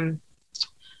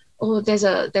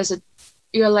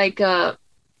like a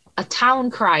town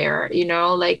crier, you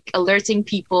know, like alerting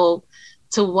people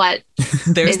to what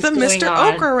there's the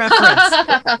Mr. Okra reference.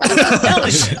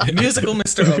 Musical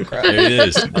Mr. Okra.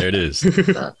 There it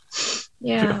is.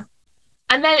 Yeah.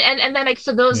 And then like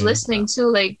for those listening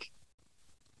too, like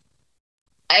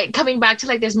coming back to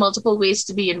like there's multiple ways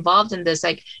to be involved in this.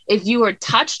 Like if you were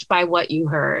touched by what you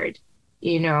heard,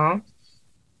 you know,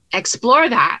 explore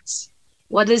that.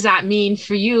 What does that mean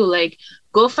for you? Like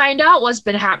go find out what's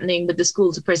been happening with the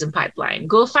school to prison pipeline.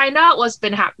 Go find out what's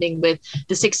been happening with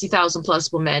the 60,000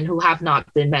 plus women who have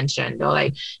not been mentioned. Or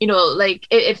like, you know, like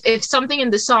if something in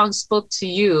the song spoke to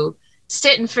you,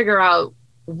 sit and figure out,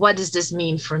 what does this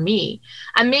mean for me?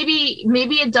 And maybe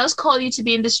it does call you to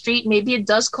be in the street. Maybe it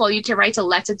does call you to write a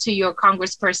letter to your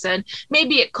congressperson.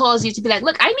 Maybe it calls you to be like,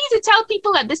 look, I need to tell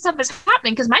people that this stuff is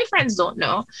happening because my friends don't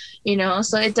know, you know?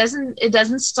 So it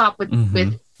doesn't stop with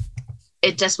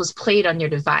it just was played on your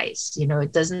device. You know,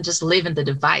 it doesn't just live in the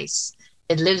device.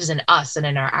 It lives in us and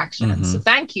in our actions. So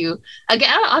thank you. Again,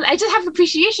 I just have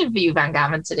appreciation for you, Van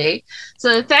Gavin, today.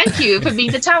 So thank you for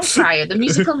being the town crier, the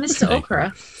musical Mr.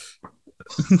 Okra.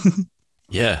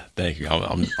 Yeah, thank you.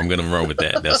 I'm gonna run with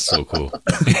that. That's so cool.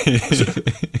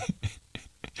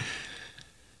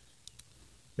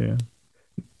 Yeah.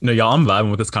 No, y'all, I'm vibing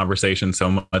with this conversation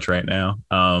so much right now.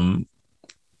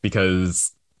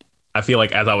 Because I feel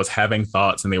like as I was having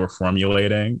thoughts and they were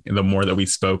formulating, and the more that we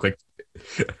spoke, like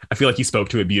I feel like you spoke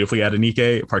to it beautifully,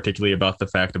 Adenike, particularly about the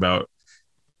fact about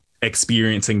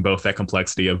experiencing both that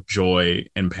complexity of joy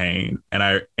and pain. And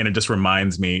it just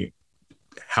reminds me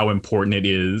how important it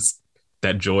is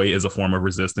that joy is a form of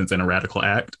resistance and a radical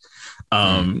act.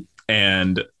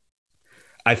 And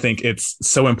I think it's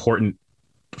so important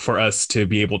for us to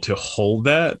be able to hold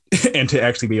that and to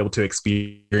actually be able to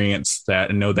experience that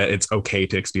and know that it's okay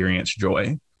to experience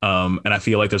joy. And I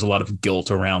feel like there's a lot of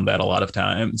guilt around that a lot of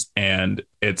times. And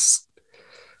it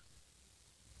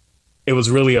was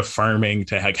really affirming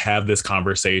to have this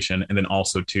conversation, and then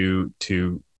also to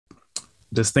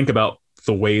just think about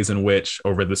the ways in which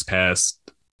over this past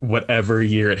whatever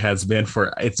year it has been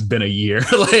it's been a year,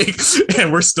 like,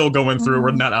 and we're still going through,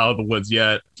 we're not out of the woods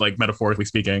yet, like metaphorically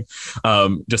speaking,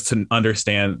 just to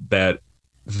understand that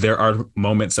there are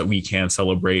moments that we can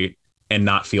celebrate and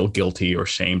not feel guilty or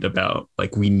shamed about.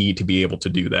 Like we need to be able to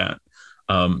do that.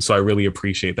 So I really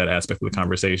appreciate that aspect of the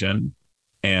conversation.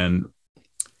 And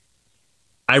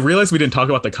I realized we didn't talk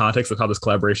about the context of how this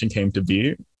collaboration came to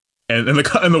be. And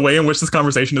the way in which this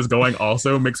conversation is going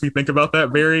also makes me think about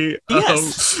that very,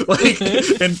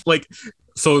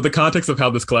 so the context of how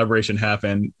this collaboration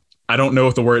happened, I don't know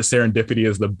if the word serendipity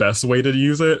is the best way to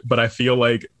use it, but I feel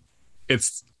like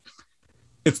it's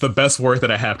the best word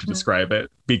that I have to describe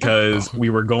it, because we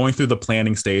were going through the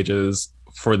planning stages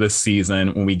for this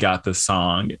season when we got this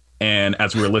song. And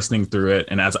as we were listening through it,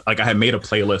 and as like I had made a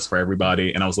playlist for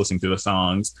everybody and I was listening through the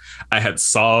songs, I had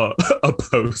saw a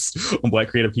post on Black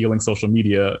Creative Healing social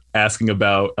media asking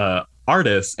about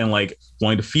artists and like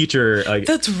wanting to feature. Like,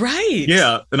 that's right.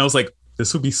 Yeah. And I was like,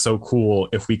 this would be so cool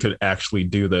if we could actually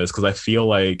do this. Because I feel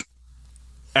like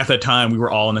at the time we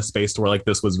were all in a space where like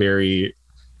this was very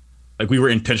like we were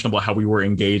intentional about how we were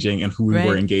engaging and who we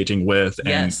were engaging with.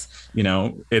 And, you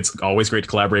know, it's always great to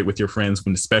collaborate with your friends,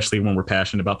 especially when we're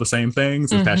passionate about the same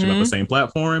things and passionate about the same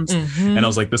platforms. And I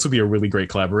was like, this would be a really great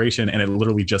collaboration. And it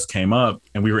literally just came up,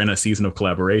 and we were in a season of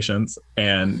collaborations,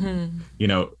 and, you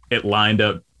know, it lined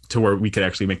up to where we could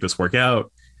actually make this work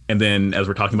out. And then as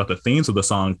we're talking about the themes of the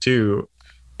song too,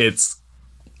 it's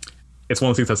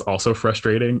one of the things that's also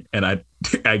frustrating. And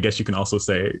I guess you can also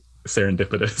say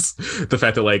serendipitous. The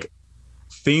fact that like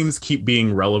themes keep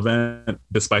being relevant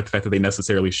despite the fact that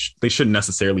they shouldn't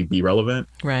necessarily be relevant.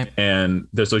 Right. And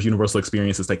there's those universal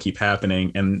experiences that keep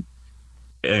happening. And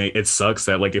it sucks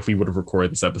that like if we would have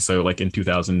recorded this episode like in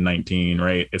 2019,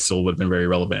 right, it still would have been very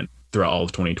relevant throughout all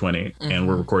of 2020. And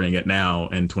we're recording it now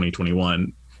in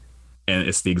 2021. And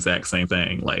it's the exact same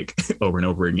thing, like over and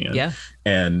over again. Yeah.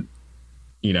 And,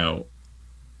 you know,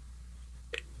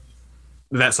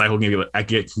 that cycle can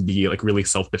be like really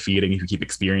self-defeating if you keep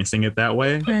experiencing it that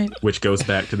way, which goes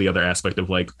back to the other aspect of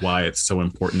like why it's so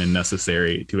important and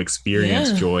necessary to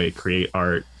experience joy, create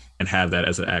art, and have that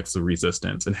as an act of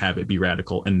resistance, and have it be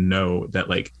radical, and know that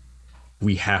like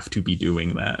we have to be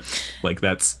doing that. Like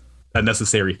that's a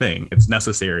necessary thing. It's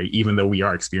necessary, even though we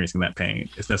are experiencing that pain.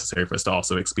 It's necessary for us to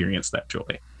also experience that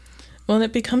joy. Well, and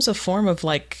it becomes a form of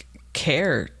like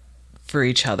care for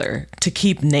each other, to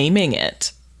keep naming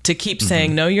it, to keep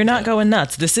saying, no, you're not going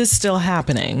nuts. This is still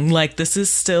happening. Like, this is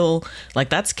still, like,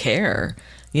 that's care,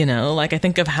 you know? Like, I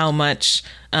think of how much,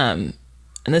 and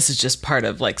this is just part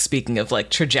of, like, speaking of,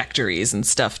 like, trajectories and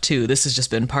stuff, too. This has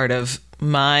just been part of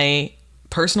my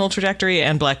personal trajectory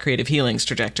and Black Creative Healing's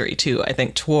trajectory, too, I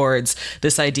think, towards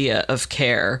this idea of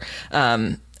care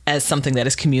as something that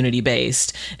is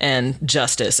community-based, and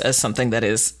justice as something that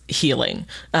is healing.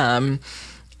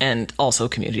 And also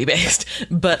community-based.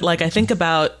 But like, I think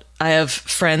about, I have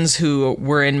friends who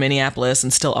were in Minneapolis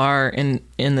and still are in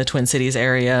the Twin Cities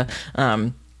area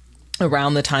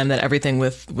around the time that everything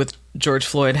with George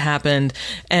Floyd happened.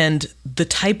 And the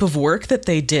type of work that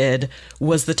they did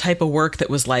was the type of work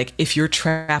that was like, if you're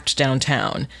trapped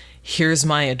downtown, here's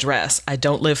my address. I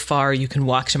don't live far. You can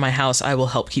walk to my house. I will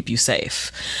help keep you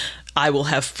safe. I will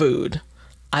have food.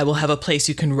 I will have a place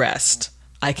you can rest.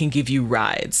 I can give you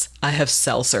rides. I have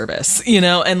cell service, you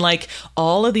know, and like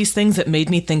all of these things that made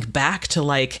me think back to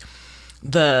like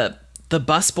the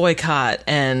bus boycott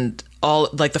and all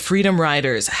like the Freedom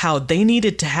Riders, how they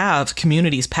needed to have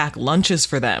communities pack lunches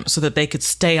for them so that they could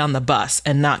stay on the bus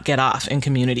and not get off in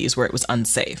communities where it was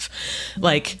unsafe.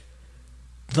 Like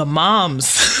the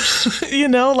moms, you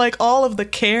know, like all of the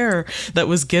care that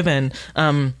was given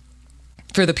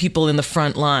for the people in the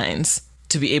front lines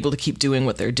to be able to keep doing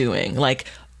what they're doing. Like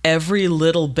every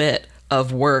little bit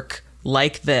of work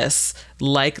like this,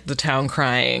 like the town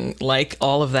crying, like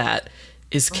all of that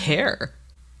is care.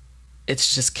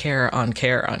 It's just care on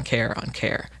care on care on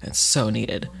care. It's so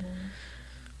needed.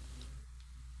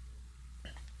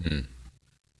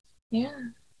 Yeah.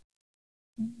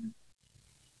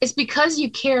 It's because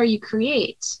you care, you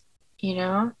create, you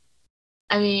know?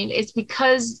 I mean, it's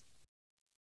because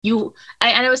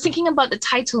I was thinking about the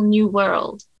title New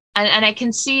World, and I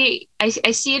can see, I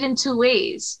see it in two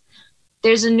ways.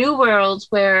 There's a new world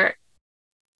where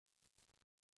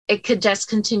it could just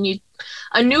continue,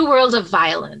 a new world of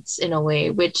violence in a way,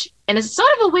 which in a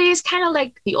sort of a way is kind of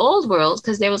like the old world,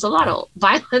 because there was a lot of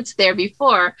violence there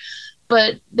before.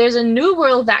 But there's a new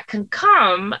world that can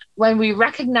come when we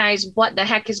recognize what the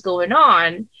heck is going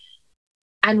on,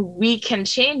 and we can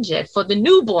change it for the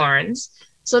newborns.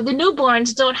 So the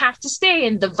newborns don't have to stay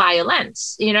in the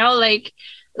violence, you know,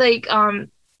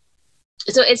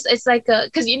 so it's like,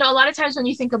 because, you know, a lot of times when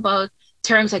you think about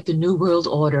terms like the New World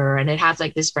Order, and it has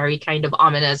like this very kind of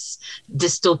ominous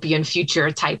dystopian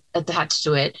future type attached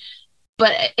to it,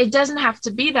 but it doesn't have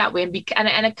to be that way.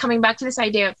 And coming back to this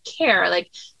idea of care,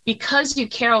 like, because you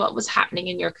care what was happening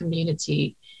in your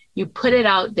community, you put it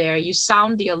out there, you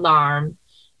sound the alarm,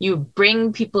 you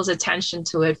bring people's attention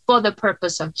to it for the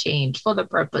purpose of change, for the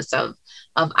purpose of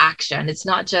action. It's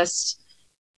not just,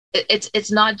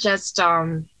 it's not just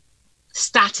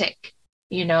static.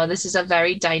 You know, this is a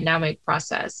very dynamic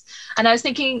process. And I was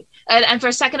thinking, and for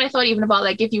a second, I thought even about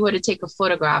like, if you were to take a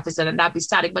photograph, is that that'd be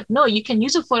static? But no, you can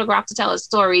use a photograph to tell a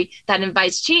story that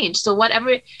invites change. So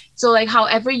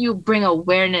however you bring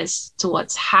awareness to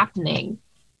what's happening,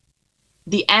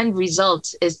 the end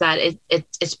result is that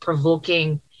it's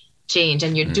provoking change,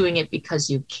 and you're doing it because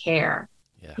you care,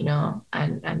 you know,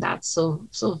 and that's so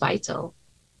vital.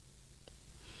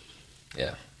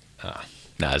 Yeah.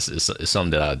 No, it's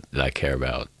something that I care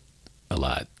about a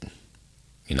lot,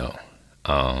 you know.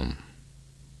 I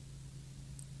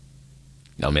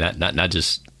mean, not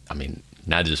just, I mean,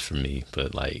 not just for me,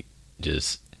 but like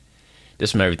just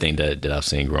from everything that I've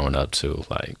seen growing up too.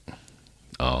 Like,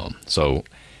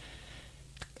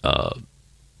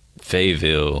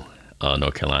 Fayetteville,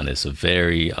 North Carolina is a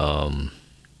very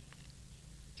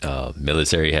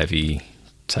military heavy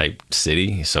type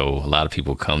city. So a lot of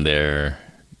people come there,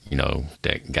 you know,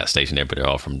 that got stationed there, but they're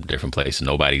all from different places.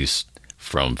 Nobody's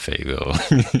from Fayetteville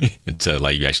until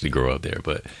like you actually grow up there.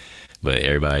 But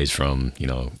everybody's from, you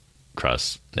know,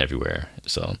 across everywhere.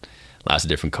 So lots of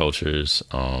different cultures,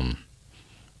 and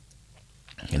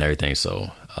everything.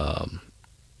 So,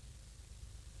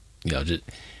 you know, just,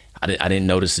 I didn't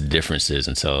notice the differences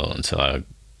until I,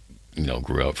 you know,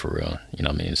 grew up for real. You know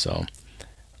what I mean? So,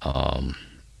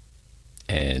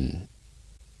 and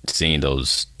seeing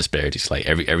those disparities, like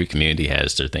every community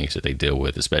has their things that they deal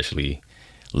with, especially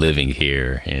living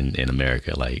here in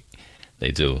America, like they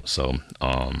do. So,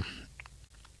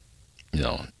 you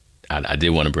know, I did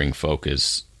want to bring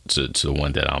focus to the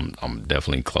one that I'm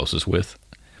definitely closest with.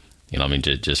 You know what I mean?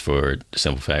 Just for the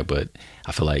simple fact, but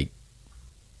I feel like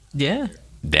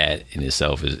that in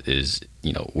itself is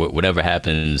you know, whatever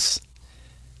happens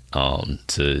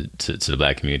to the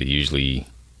Black community usually,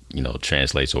 you know,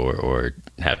 translates or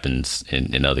happens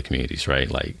in other communities, right?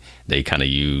 Like they kind of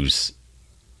use,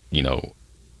 you know,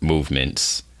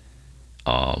 movements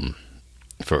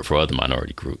for other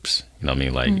minority groups. You know what I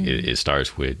mean? Like it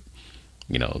starts with,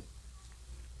 you know,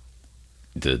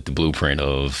 the blueprint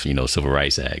of, you know, civil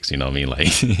rights acts, you know what I mean?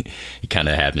 Like it kind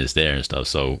of happens there and stuff.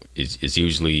 So it's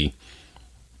usually,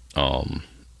 you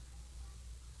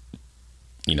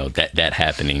know, that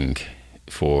happening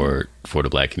for the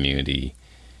Black community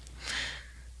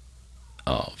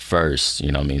first, you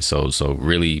know what I mean? So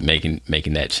really making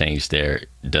that change there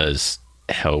does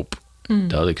help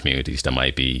the other communities that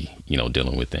might be, you know,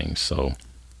 dealing with things. So,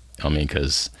 I mean,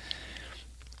 because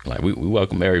like we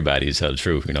welcome everybody to tell the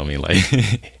truth, you know what I mean?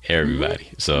 Like everybody.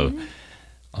 So,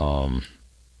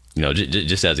 you know,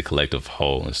 just as a collective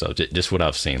whole and stuff, just what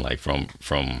I've seen, like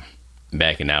from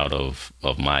backing out of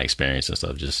my experience and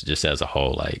stuff, just as a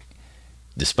whole, like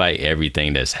despite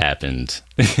everything that's happened,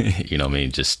 you know what I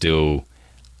mean? Just still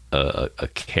a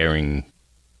caring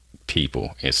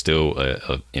people, and still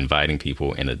a inviting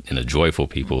people and a joyful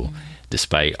people,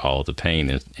 despite all the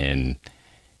pain and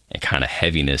kind of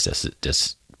heaviness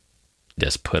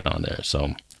that's put on there.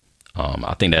 So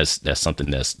I think that's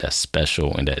something that's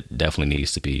special and that definitely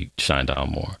needs to be shined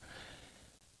on more.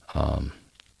 You know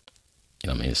what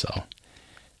I mean? So,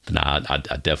 but nah, I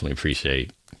definitely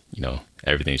appreciate, you know,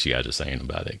 everything you guys are saying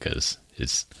about it, because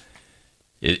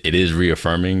it is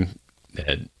reaffirming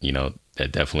that, you know,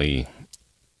 that definitely,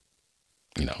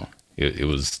 you know, it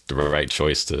was the right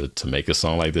choice to make a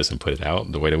song like this and put it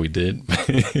out the way that we did.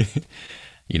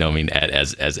 You know what I mean?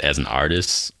 As an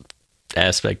artist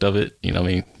aspect of it, you know what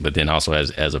I mean? But then also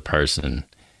as a person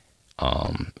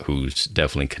who's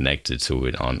definitely connected to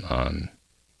it on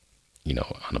you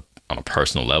know, on a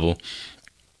personal level.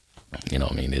 You know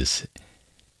what I mean? There's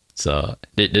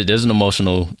an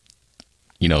emotional,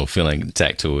 you know, feeling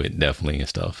attached to it, definitely, and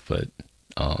stuff, but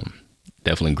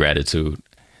definitely gratitude.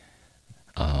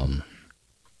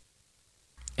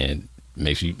 And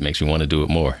makes you want to do it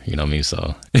more, you know what I mean?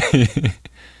 So,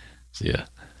 so yeah.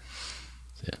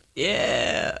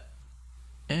 Yeah.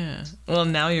 Well,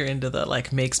 now you're into the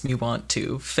like makes me want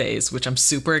to phase, which I'm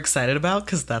super excited about,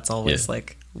 because that's always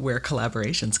like where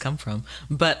collaborations come from.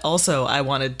 But also I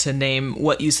wanted to name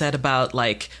what you said about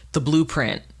like the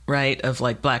blueprint, right, of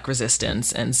like Black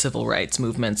resistance and civil rights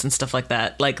movements and stuff like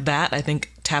that. Like that, I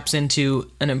think, taps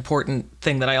into an important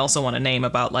thing that I also want to name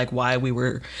about like why we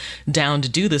were down to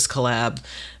do this collab,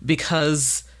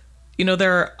 because, you know,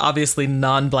 there are obviously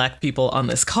non-Black people on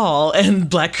this call, and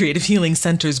Black Creative Healing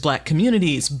centers Black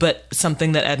communities, but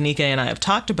something that Adnika and I have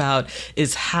talked about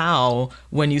is how,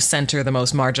 when you center the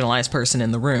most marginalized person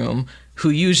in the room, who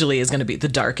usually is going to be the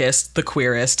darkest, the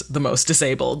queerest, the most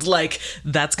disabled, like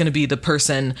that's going to be the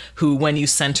person who, when you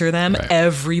center them, right,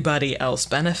 everybody else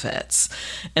benefits.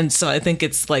 And so I think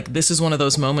it's like, this is one of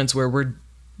those moments where we're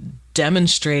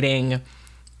demonstrating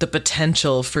the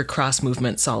potential for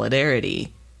cross-movement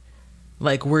solidarity.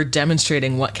 Like, we're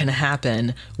demonstrating what can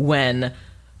happen when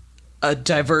a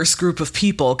diverse group of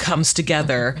people comes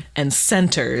together and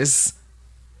centers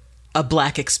a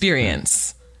Black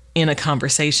experience in a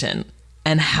conversation,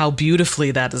 and how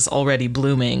beautifully that is already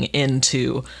blooming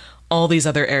into all these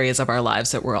other areas of our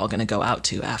lives that we're all going to go out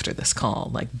to after this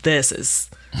call. Like, this is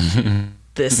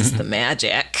the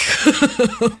magic.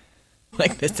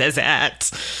 Like, this is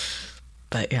it.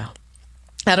 But yeah,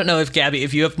 I don't know if Gabby,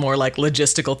 if you have more like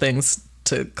logistical things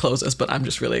to close us, but I'm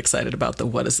just really excited about the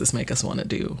what does this make us want to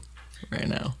do right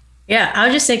now. Yeah, I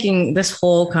was just thinking this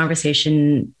whole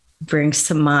conversation brings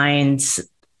to mind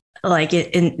like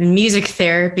in music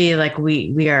therapy, like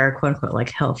we are quote unquote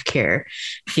like healthcare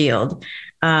field.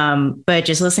 But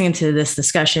just listening to this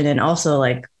discussion and also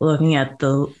like looking at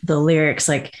the lyrics,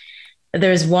 like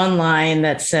there's one line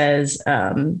that says,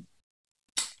 can't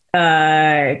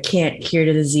cure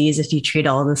the disease if you treat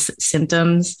all the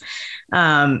symptoms.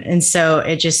 And so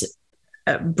it just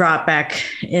brought back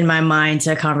in my mind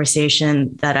a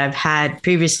conversation that I've had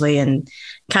previously and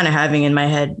kind of having in my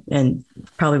head and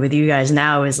probably with you guys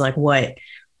now is like, what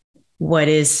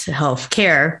is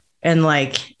healthcare and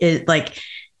like, it like,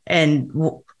 and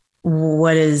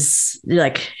what is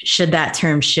like, should that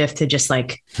term shift to just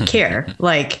like care?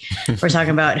 Like we're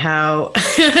talking about how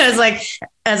as like,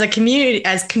 as a community,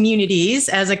 as communities,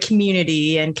 as a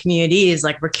community and communities,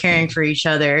 like we're caring for each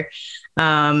other.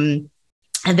 And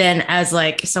then as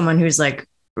like someone who's like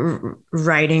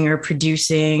writing or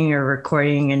producing or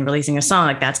recording and releasing a song,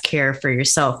 like that's care for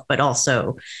yourself, but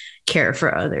also care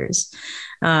for others.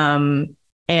 And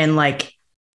like,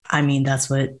 I mean, that's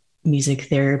what music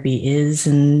therapy is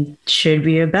and should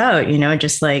be about, you know,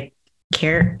 just like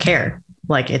care,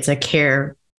 like it's a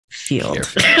care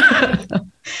field.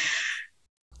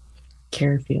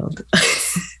 Care field.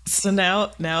 So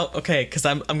now, okay, because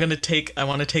I want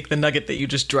to take the nugget that you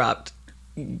just dropped,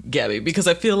 Gabby, because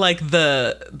I feel like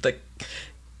the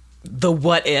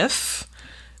what if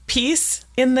piece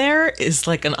in there is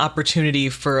like an opportunity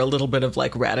for a little bit of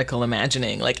like radical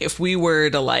imagining. Like if we were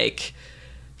to like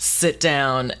sit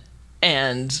down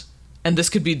and this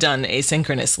could be done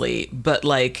asynchronously, but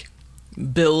like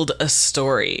build a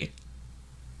story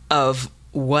of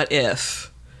what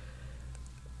if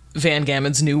Van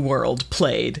Gammon's New World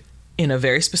played in a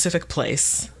very specific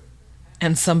place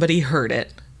and somebody heard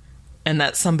it and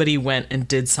that somebody went and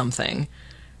did something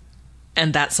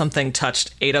and that something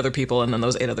touched 8 other people and then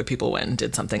those 8 other people went and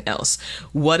did something else.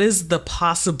 What is the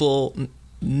possible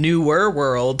newer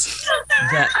world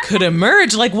that could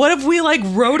emerge? Like what if we like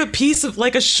wrote a piece of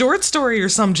like a short story or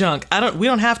some junk? We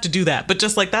don't have to do that, but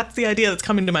just like that's the idea that's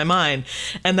coming to my mind.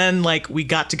 And then like we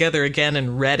got together again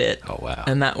and read it. Oh wow.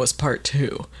 And that was part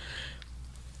 2.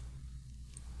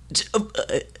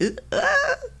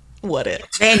 What if?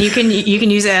 And you can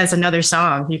use it as another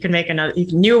song. You can make another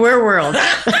newer world.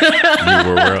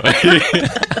 Newer world.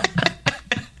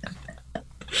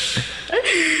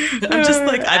 I'm just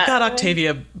like I've got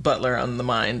Octavia Butler on the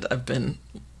mind. I've been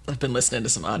listening to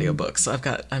some audiobooks, so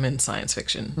I'm in science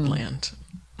fiction land.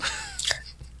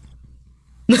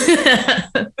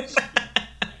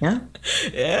 Yeah,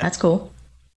 that's cool.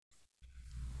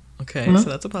 Okay, so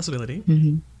that's a possibility.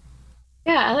 Mm-hmm.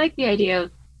 Yeah, I like the idea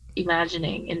of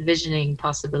envisioning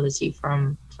possibility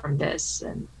from this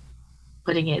and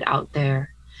putting it out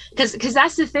there, because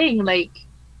that's the thing. Like,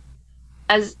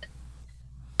 as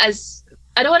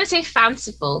I don't want to say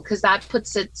fanciful, because that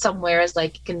puts it somewhere as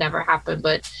like it can never happen.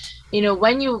 But you know,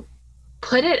 when you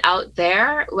put it out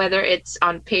there, whether it's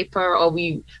on paper or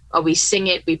we sing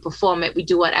it, we perform it, we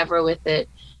do whatever with it,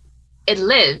 it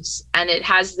lives and it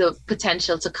has the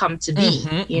potential to come to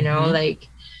be. You know, like,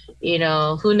 you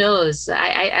know, who knows?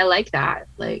 I like that.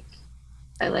 Like,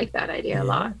 I like that idea a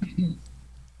lot.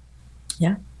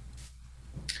 Yeah.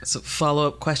 So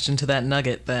follow-up question to that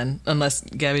nugget then, unless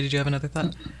Gabby, did you have another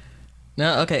thought?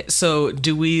 No? Okay. So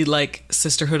do we like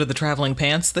Sisterhood of the Traveling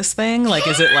Pants this thing? Like,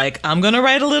 is it like, I'm going to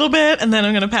write a little bit and then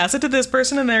I'm going to pass it to this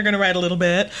person and they're going to write a little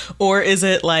bit? Or is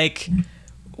it like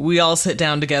we all sit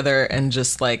down together and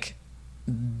just like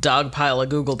dogpile a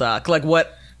Google Doc? Like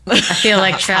what? I feel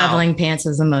like Traveling Pants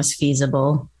is the most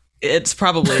feasible. It's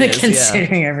probably is,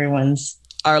 considering everyone's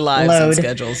our lives load. and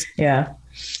schedules. Yeah.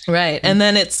 Right. And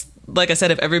then it's, like I said,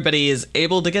 if everybody is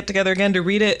able to get together again to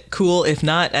read it, cool. If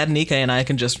not, Adenika and I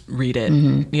can just read it.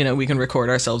 Mm-hmm. You know, we can record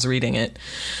ourselves reading it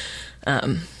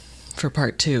for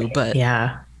part 2. But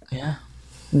yeah,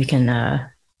 we can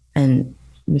and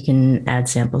we can add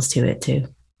samples to it too.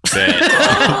 Nice.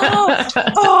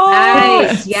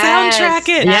 Yes. Soundtrack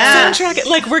it. Yes. Soundtrack it.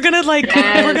 Like we're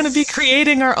gonna be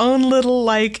creating our own little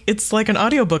like it's like an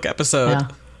audiobook episode. Yeah.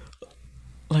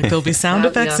 Like there'll be sound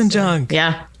That'd be effects and awesome. junk.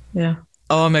 Yeah.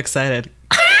 Oh, I'm excited.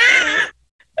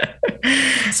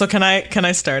 So can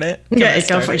I start it?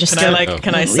 Go for it.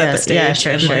 Can I set the stage? Yeah,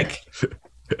 sure, and sure. like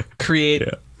create?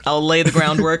 Yeah. I'll lay the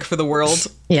groundwork for the world.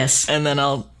 Yes. And then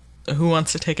who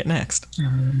wants to take it next?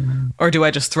 Or do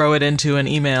I just throw it into an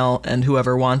email and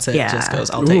whoever wants it just goes,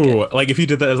 I'll take it. Like if you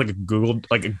did that as like a Google,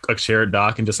 like a shared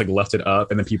doc and just like left it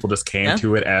up and then people just came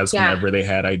to it as whenever they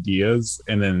had ideas.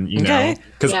 And then, you know,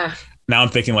 because now I'm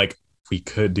thinking like we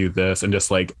could do this and just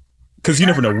like because you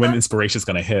never know when inspiration is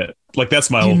going to hit. Like, that's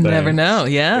my whole You thing. never know.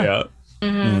 Yeah.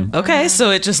 Yeah. Okay,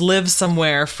 so it just lives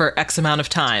somewhere for X amount of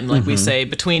time. Like we say,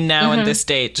 between now and this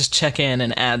date, just check in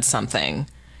and add something.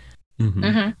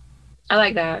 I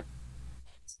like that.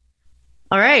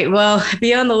 All right. Well,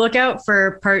 be on the lookout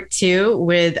for part 2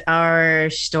 with our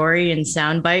story and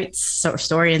sound bites. So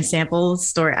story and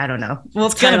samples. I don't know. Well,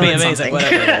 It's gonna be amazing,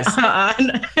 whatever it is.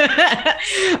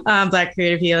 on Black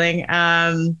Creative Healing.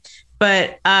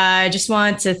 But I just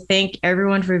want to thank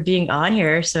everyone for being on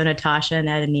here. So Natasha and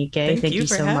Adenike, thank you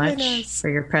for so having much us. for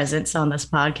your presence on this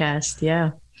podcast.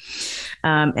 Yeah.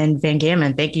 And Van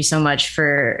Gammon, thank you so much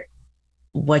for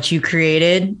what you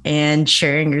created and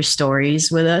sharing your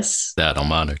stories with us. That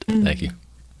I'm honored. Thank you.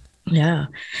 Yeah.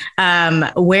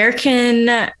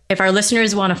 If our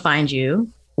listeners want to find you,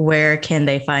 where can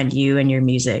they find you and your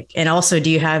music? And also, do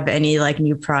you have any like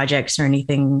new projects or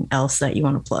anything else that you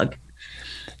want to plug?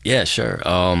 Yeah, sure.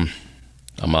 I'm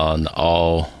on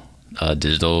all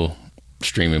digital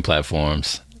streaming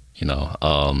platforms.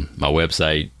 My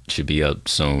website should be up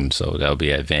soon, so that'll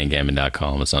be at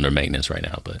vangammon.com. It's under maintenance right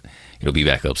now, but it'll be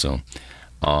back up soon.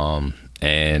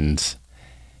 And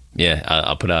yeah,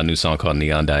 I put out a new song called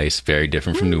Neon Dice, very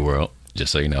different from New World,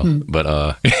 just so you know.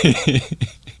 But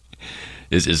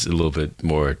it's a little bit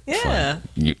more fun.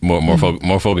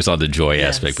 More focused on the joy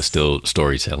aspect, but still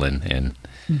storytelling and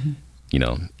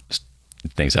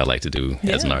things I like to do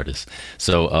as an artist.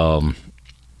 So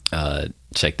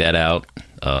check that out.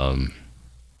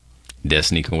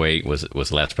 Destiny Can Wait was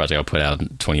the last project I put out in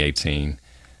 2018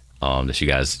 that you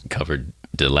guys covered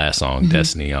the last song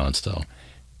Destiny on, so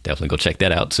definitely go check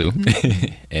that out too.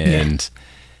 And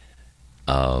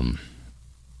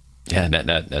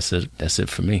that's it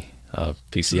for me.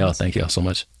 Peace to y'all. Thank y'all so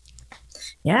much.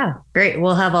 Yeah, great.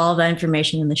 We'll have all the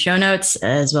information in the show notes,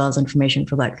 as well as information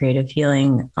for Black Creative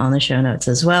Healing on the show notes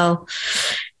as well.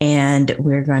 And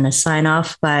we're going to sign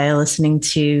off by listening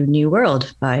to New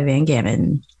World by Van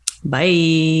Gammon.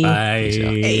 Bye. Bye.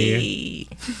 Hey.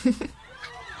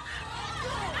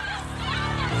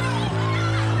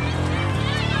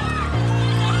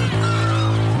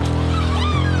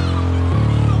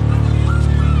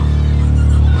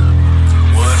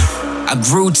 I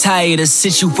grew tired of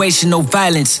situational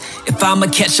violence. If I'ma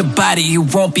catch a body,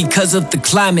 it won't be because of the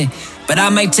climate. But I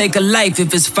might take a life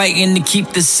if it's fighting to keep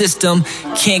the system.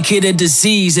 Can't cure a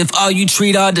disease if all you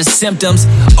treat are the symptoms.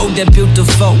 Oh, that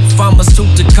beautiful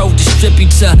pharmaceutical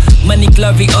distributor. Money,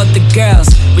 glory, or the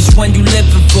girls. Which one you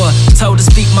living for? Told to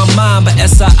speak my mind, but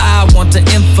SRI want the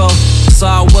info. So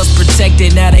I was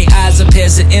protected, now they eyes are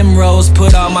pairs of emeralds.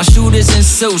 Put all my shooters in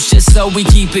suits just so we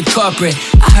keep it corporate.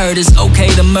 I heard it's okay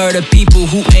to murder people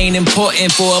who ain't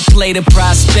important for a plate of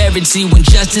prosperity when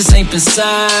justice ain't been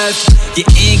served. Your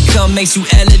income makes you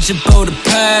eligible to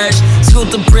purge. School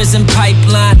to prison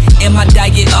pipeline, and my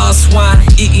diet all swine.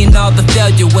 Eating all the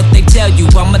failure, what they tell you,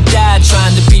 I'ma die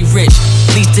trying to be rich.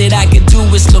 Least that I can do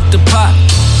is look the part.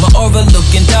 My aura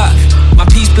looking dark, my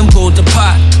piece been pulled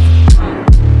apart.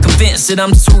 Convinced that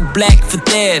I'm too black for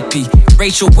therapy.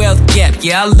 Racial wealth gap,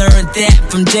 yeah, I learned that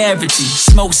from Darity.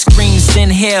 Smoke screens in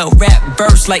hell, rap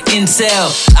bursts like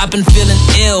Intel. I've been feeling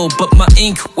ill, but my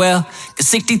ink, well, cause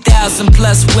 60,000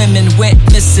 plus women went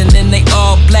missing and they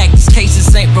all black. These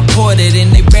cases ain't reported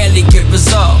and they rarely get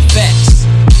resolved. Facts.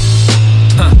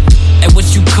 And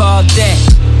what you call that?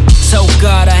 So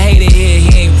God, I hate it here, he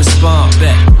ain't respond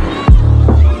back.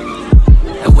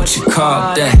 And what you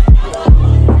call that?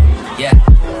 Yeah.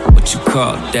 What you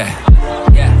call that?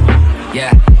 Yeah.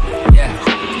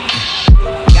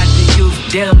 Got the youth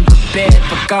them prepared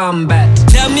for combat.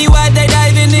 Tell me why they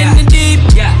diving in the deep.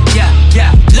 Yeah.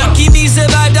 Lucky me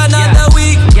survived another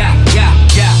week. Yeah.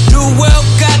 New world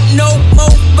got no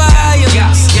more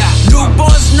violence.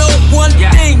 Newborns know one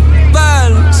thing,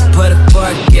 violence. Put a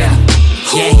fork in.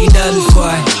 Yeah, he done for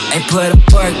it. Hey, put a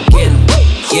fork in.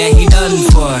 Yeah, he done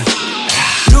for it.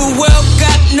 New world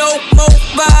got no more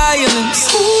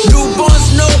violence.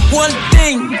 Newborns know one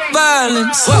thing,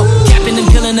 violence. Whoa, capping and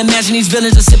peeling, imagine these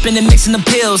villains are sipping and mixing the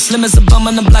pills. Slim as a bum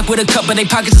on the block with a cup, but they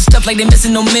pockets of stuff like they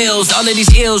missing no meals. All of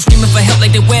these ills screaming for help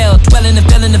like they well. Dwelling and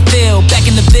failing the field, back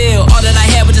in the field. All that I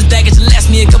had was just baggage to last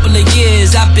me a couple of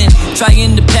years. I've been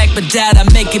trying to pack, but doubt I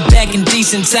make it back in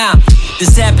decent time.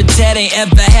 This habitat ain't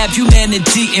ever have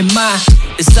humanity in mind.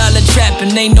 It's all a trap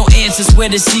and ain't no answers where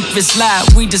the secrets lie.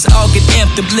 We just all get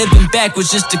amped up living backwards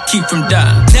just to keep from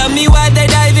dying. Tell me why they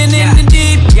diving in the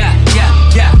deep. Yeah.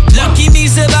 Lucky me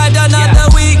survived another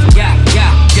week. Yeah.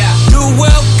 New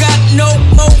world got no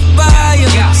more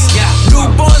violence.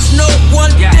 Newborns know one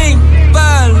thing,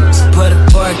 violence. Put a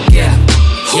fork in.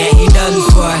 Yeah, he done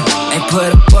for it. Hey,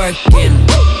 put a fork in.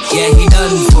 Yeah, he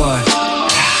done for it.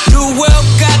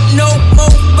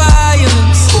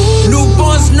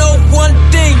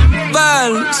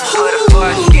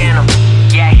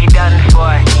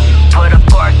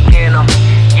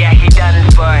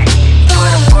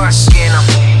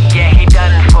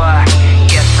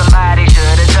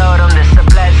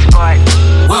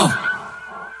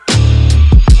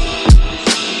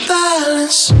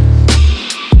 Balance.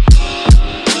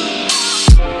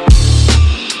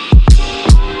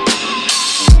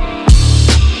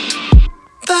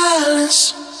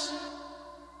 Balance.